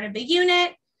the start of the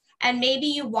unit. And maybe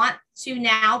you want to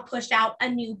now push out a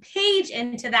new page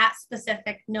into that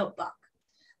specific notebook.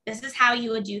 This is how you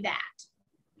would do that.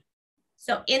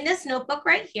 So in this notebook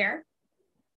right here,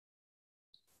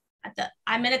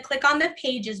 I'm going to click on the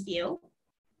pages view.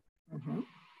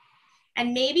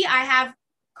 And maybe I have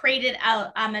created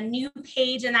a new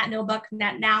page in that notebook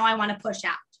that now I want to push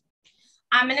out.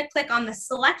 I'm going to click on the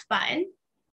select button,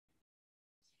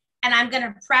 and I'm going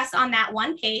to press on that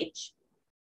one page,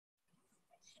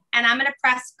 and I'm going to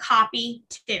press copy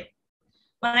to.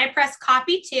 When I press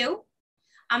copy to,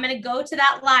 I'm going to go to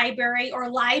that library or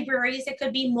libraries. It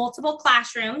could be multiple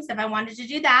classrooms if I wanted to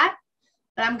do that,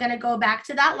 but I'm going to go back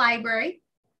to that library.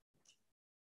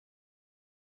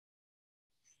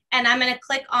 And I'm going to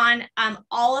click on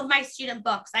all of my student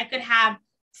books. I could have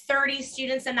 30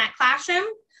 students in that classroom.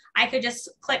 I could just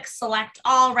click select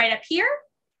all right up here,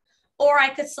 or I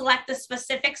could select the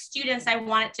specific students I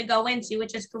want it to go into,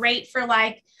 which is great for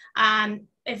like,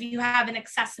 if you have an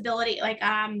accessibility, like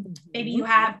maybe you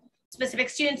have specific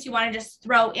students you want to just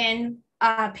throw in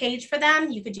a page for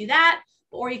them, you could do that,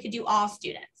 or you could do all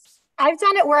students. I've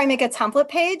done it where I make a template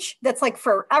page that's like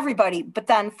for everybody, but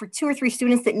then for 2 or 3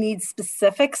 students that need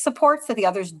specific supports that the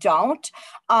others don't,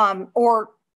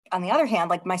 or on the other hand,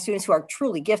 like my students who are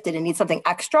truly gifted and need something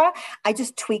extra, I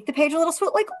just tweak the page a little, so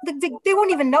like they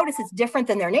won't even notice it's different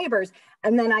than their neighbors.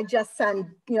 And then I just send,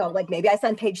 you know, like maybe I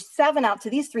send page 7 out to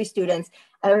these 3 students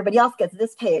and everybody else gets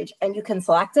this page, and you can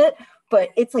select it.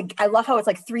 But it's like, I love how it's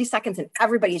like 3 seconds and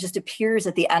everybody just appears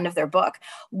at the end of their book.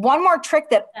 One more trick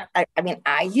that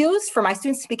I use for my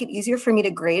students to make it easier for me to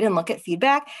grade and look at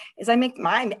feedback is I make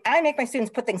my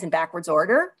students put things in backwards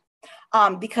order.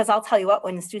 Because I'll tell you what,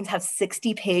 when the students have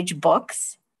 60-page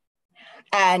books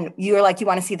and you're like, you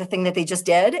want to see the thing that they just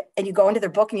did, and you go into their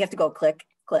book and you have to go click,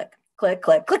 click, click,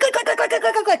 click, click, click, click, click, click,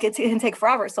 click, click, click. It can take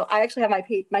forever. So I actually have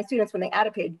my students, when they add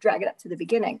a page, drag it up to the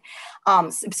beginning.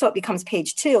 So it becomes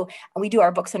page 2, and we do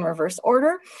our books in reverse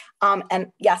order.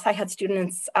 And yes, I had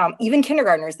students, even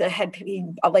kindergartners that had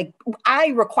like, I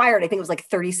required, I think it was like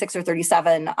 36 or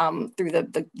 37 through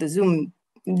the Zoom,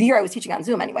 the year I was teaching on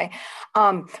Zoom anyway.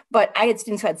 But I had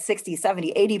students who had 60,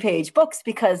 70, 80-page books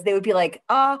because they would be like,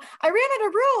 I ran out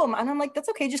of room. And I'm like, that's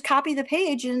okay. Just copy the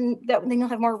page, and then you'll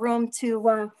have more room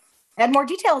to add more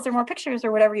details or more pictures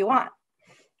or whatever you want.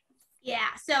 Yeah,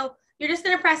 so you're just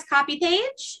going to press copy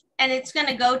page, and it's going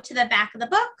to go to the back of the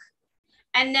book.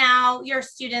 And now your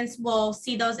students will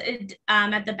see those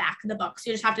at the back of the book.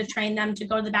 So you just have to train them to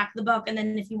go to the back of the book. And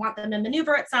then if you want them to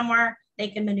maneuver it somewhere, they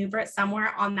can maneuver it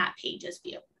somewhere on that page's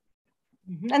view.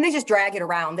 And they just drag it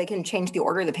around. They can change the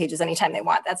order of the pages anytime they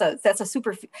want. That's a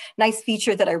super nice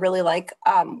feature that I really like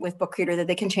with BookReader, that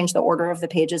they can change the order of the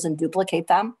pages and duplicate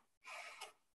them.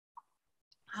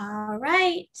 All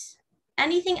right.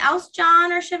 Anything else,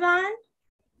 John or Siobhan?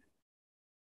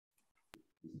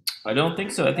 I don't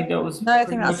think so. I think that was. No, I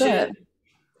think that's it.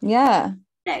 Yeah.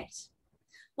 Perfect.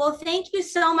 Well, thank you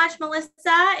so much,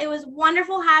 Melissa. It was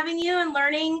wonderful having you and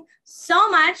learning so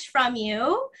much from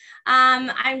you.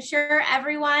 I'm sure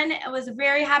everyone was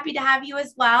very happy to have you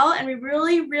as well. And we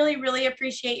really, really, really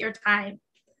appreciate your time.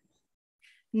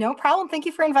 No problem. Thank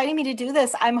you for inviting me to do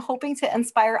this. I'm hoping to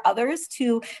inspire others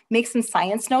to make some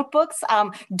science notebooks,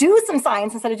 do some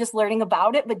science instead of just learning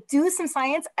about it, but do some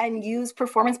science and use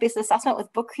performance-based assessment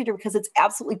with BookReader, because it's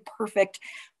absolutely perfect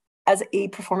as a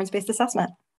performance-based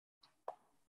assessment.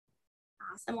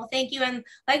 Awesome. Well, thank you. And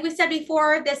like we said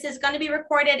before, this is going to be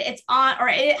recorded. It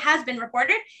has been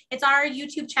recorded. It's on our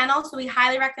YouTube channel. So we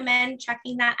highly recommend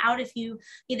checking that out if you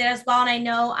need it as well. And I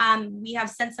know we have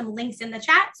sent some links in the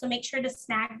chat, so make sure to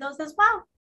snag those as well.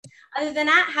 Other than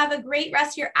that, have a great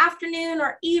rest of your afternoon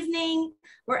or evening,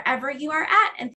 wherever you are at. And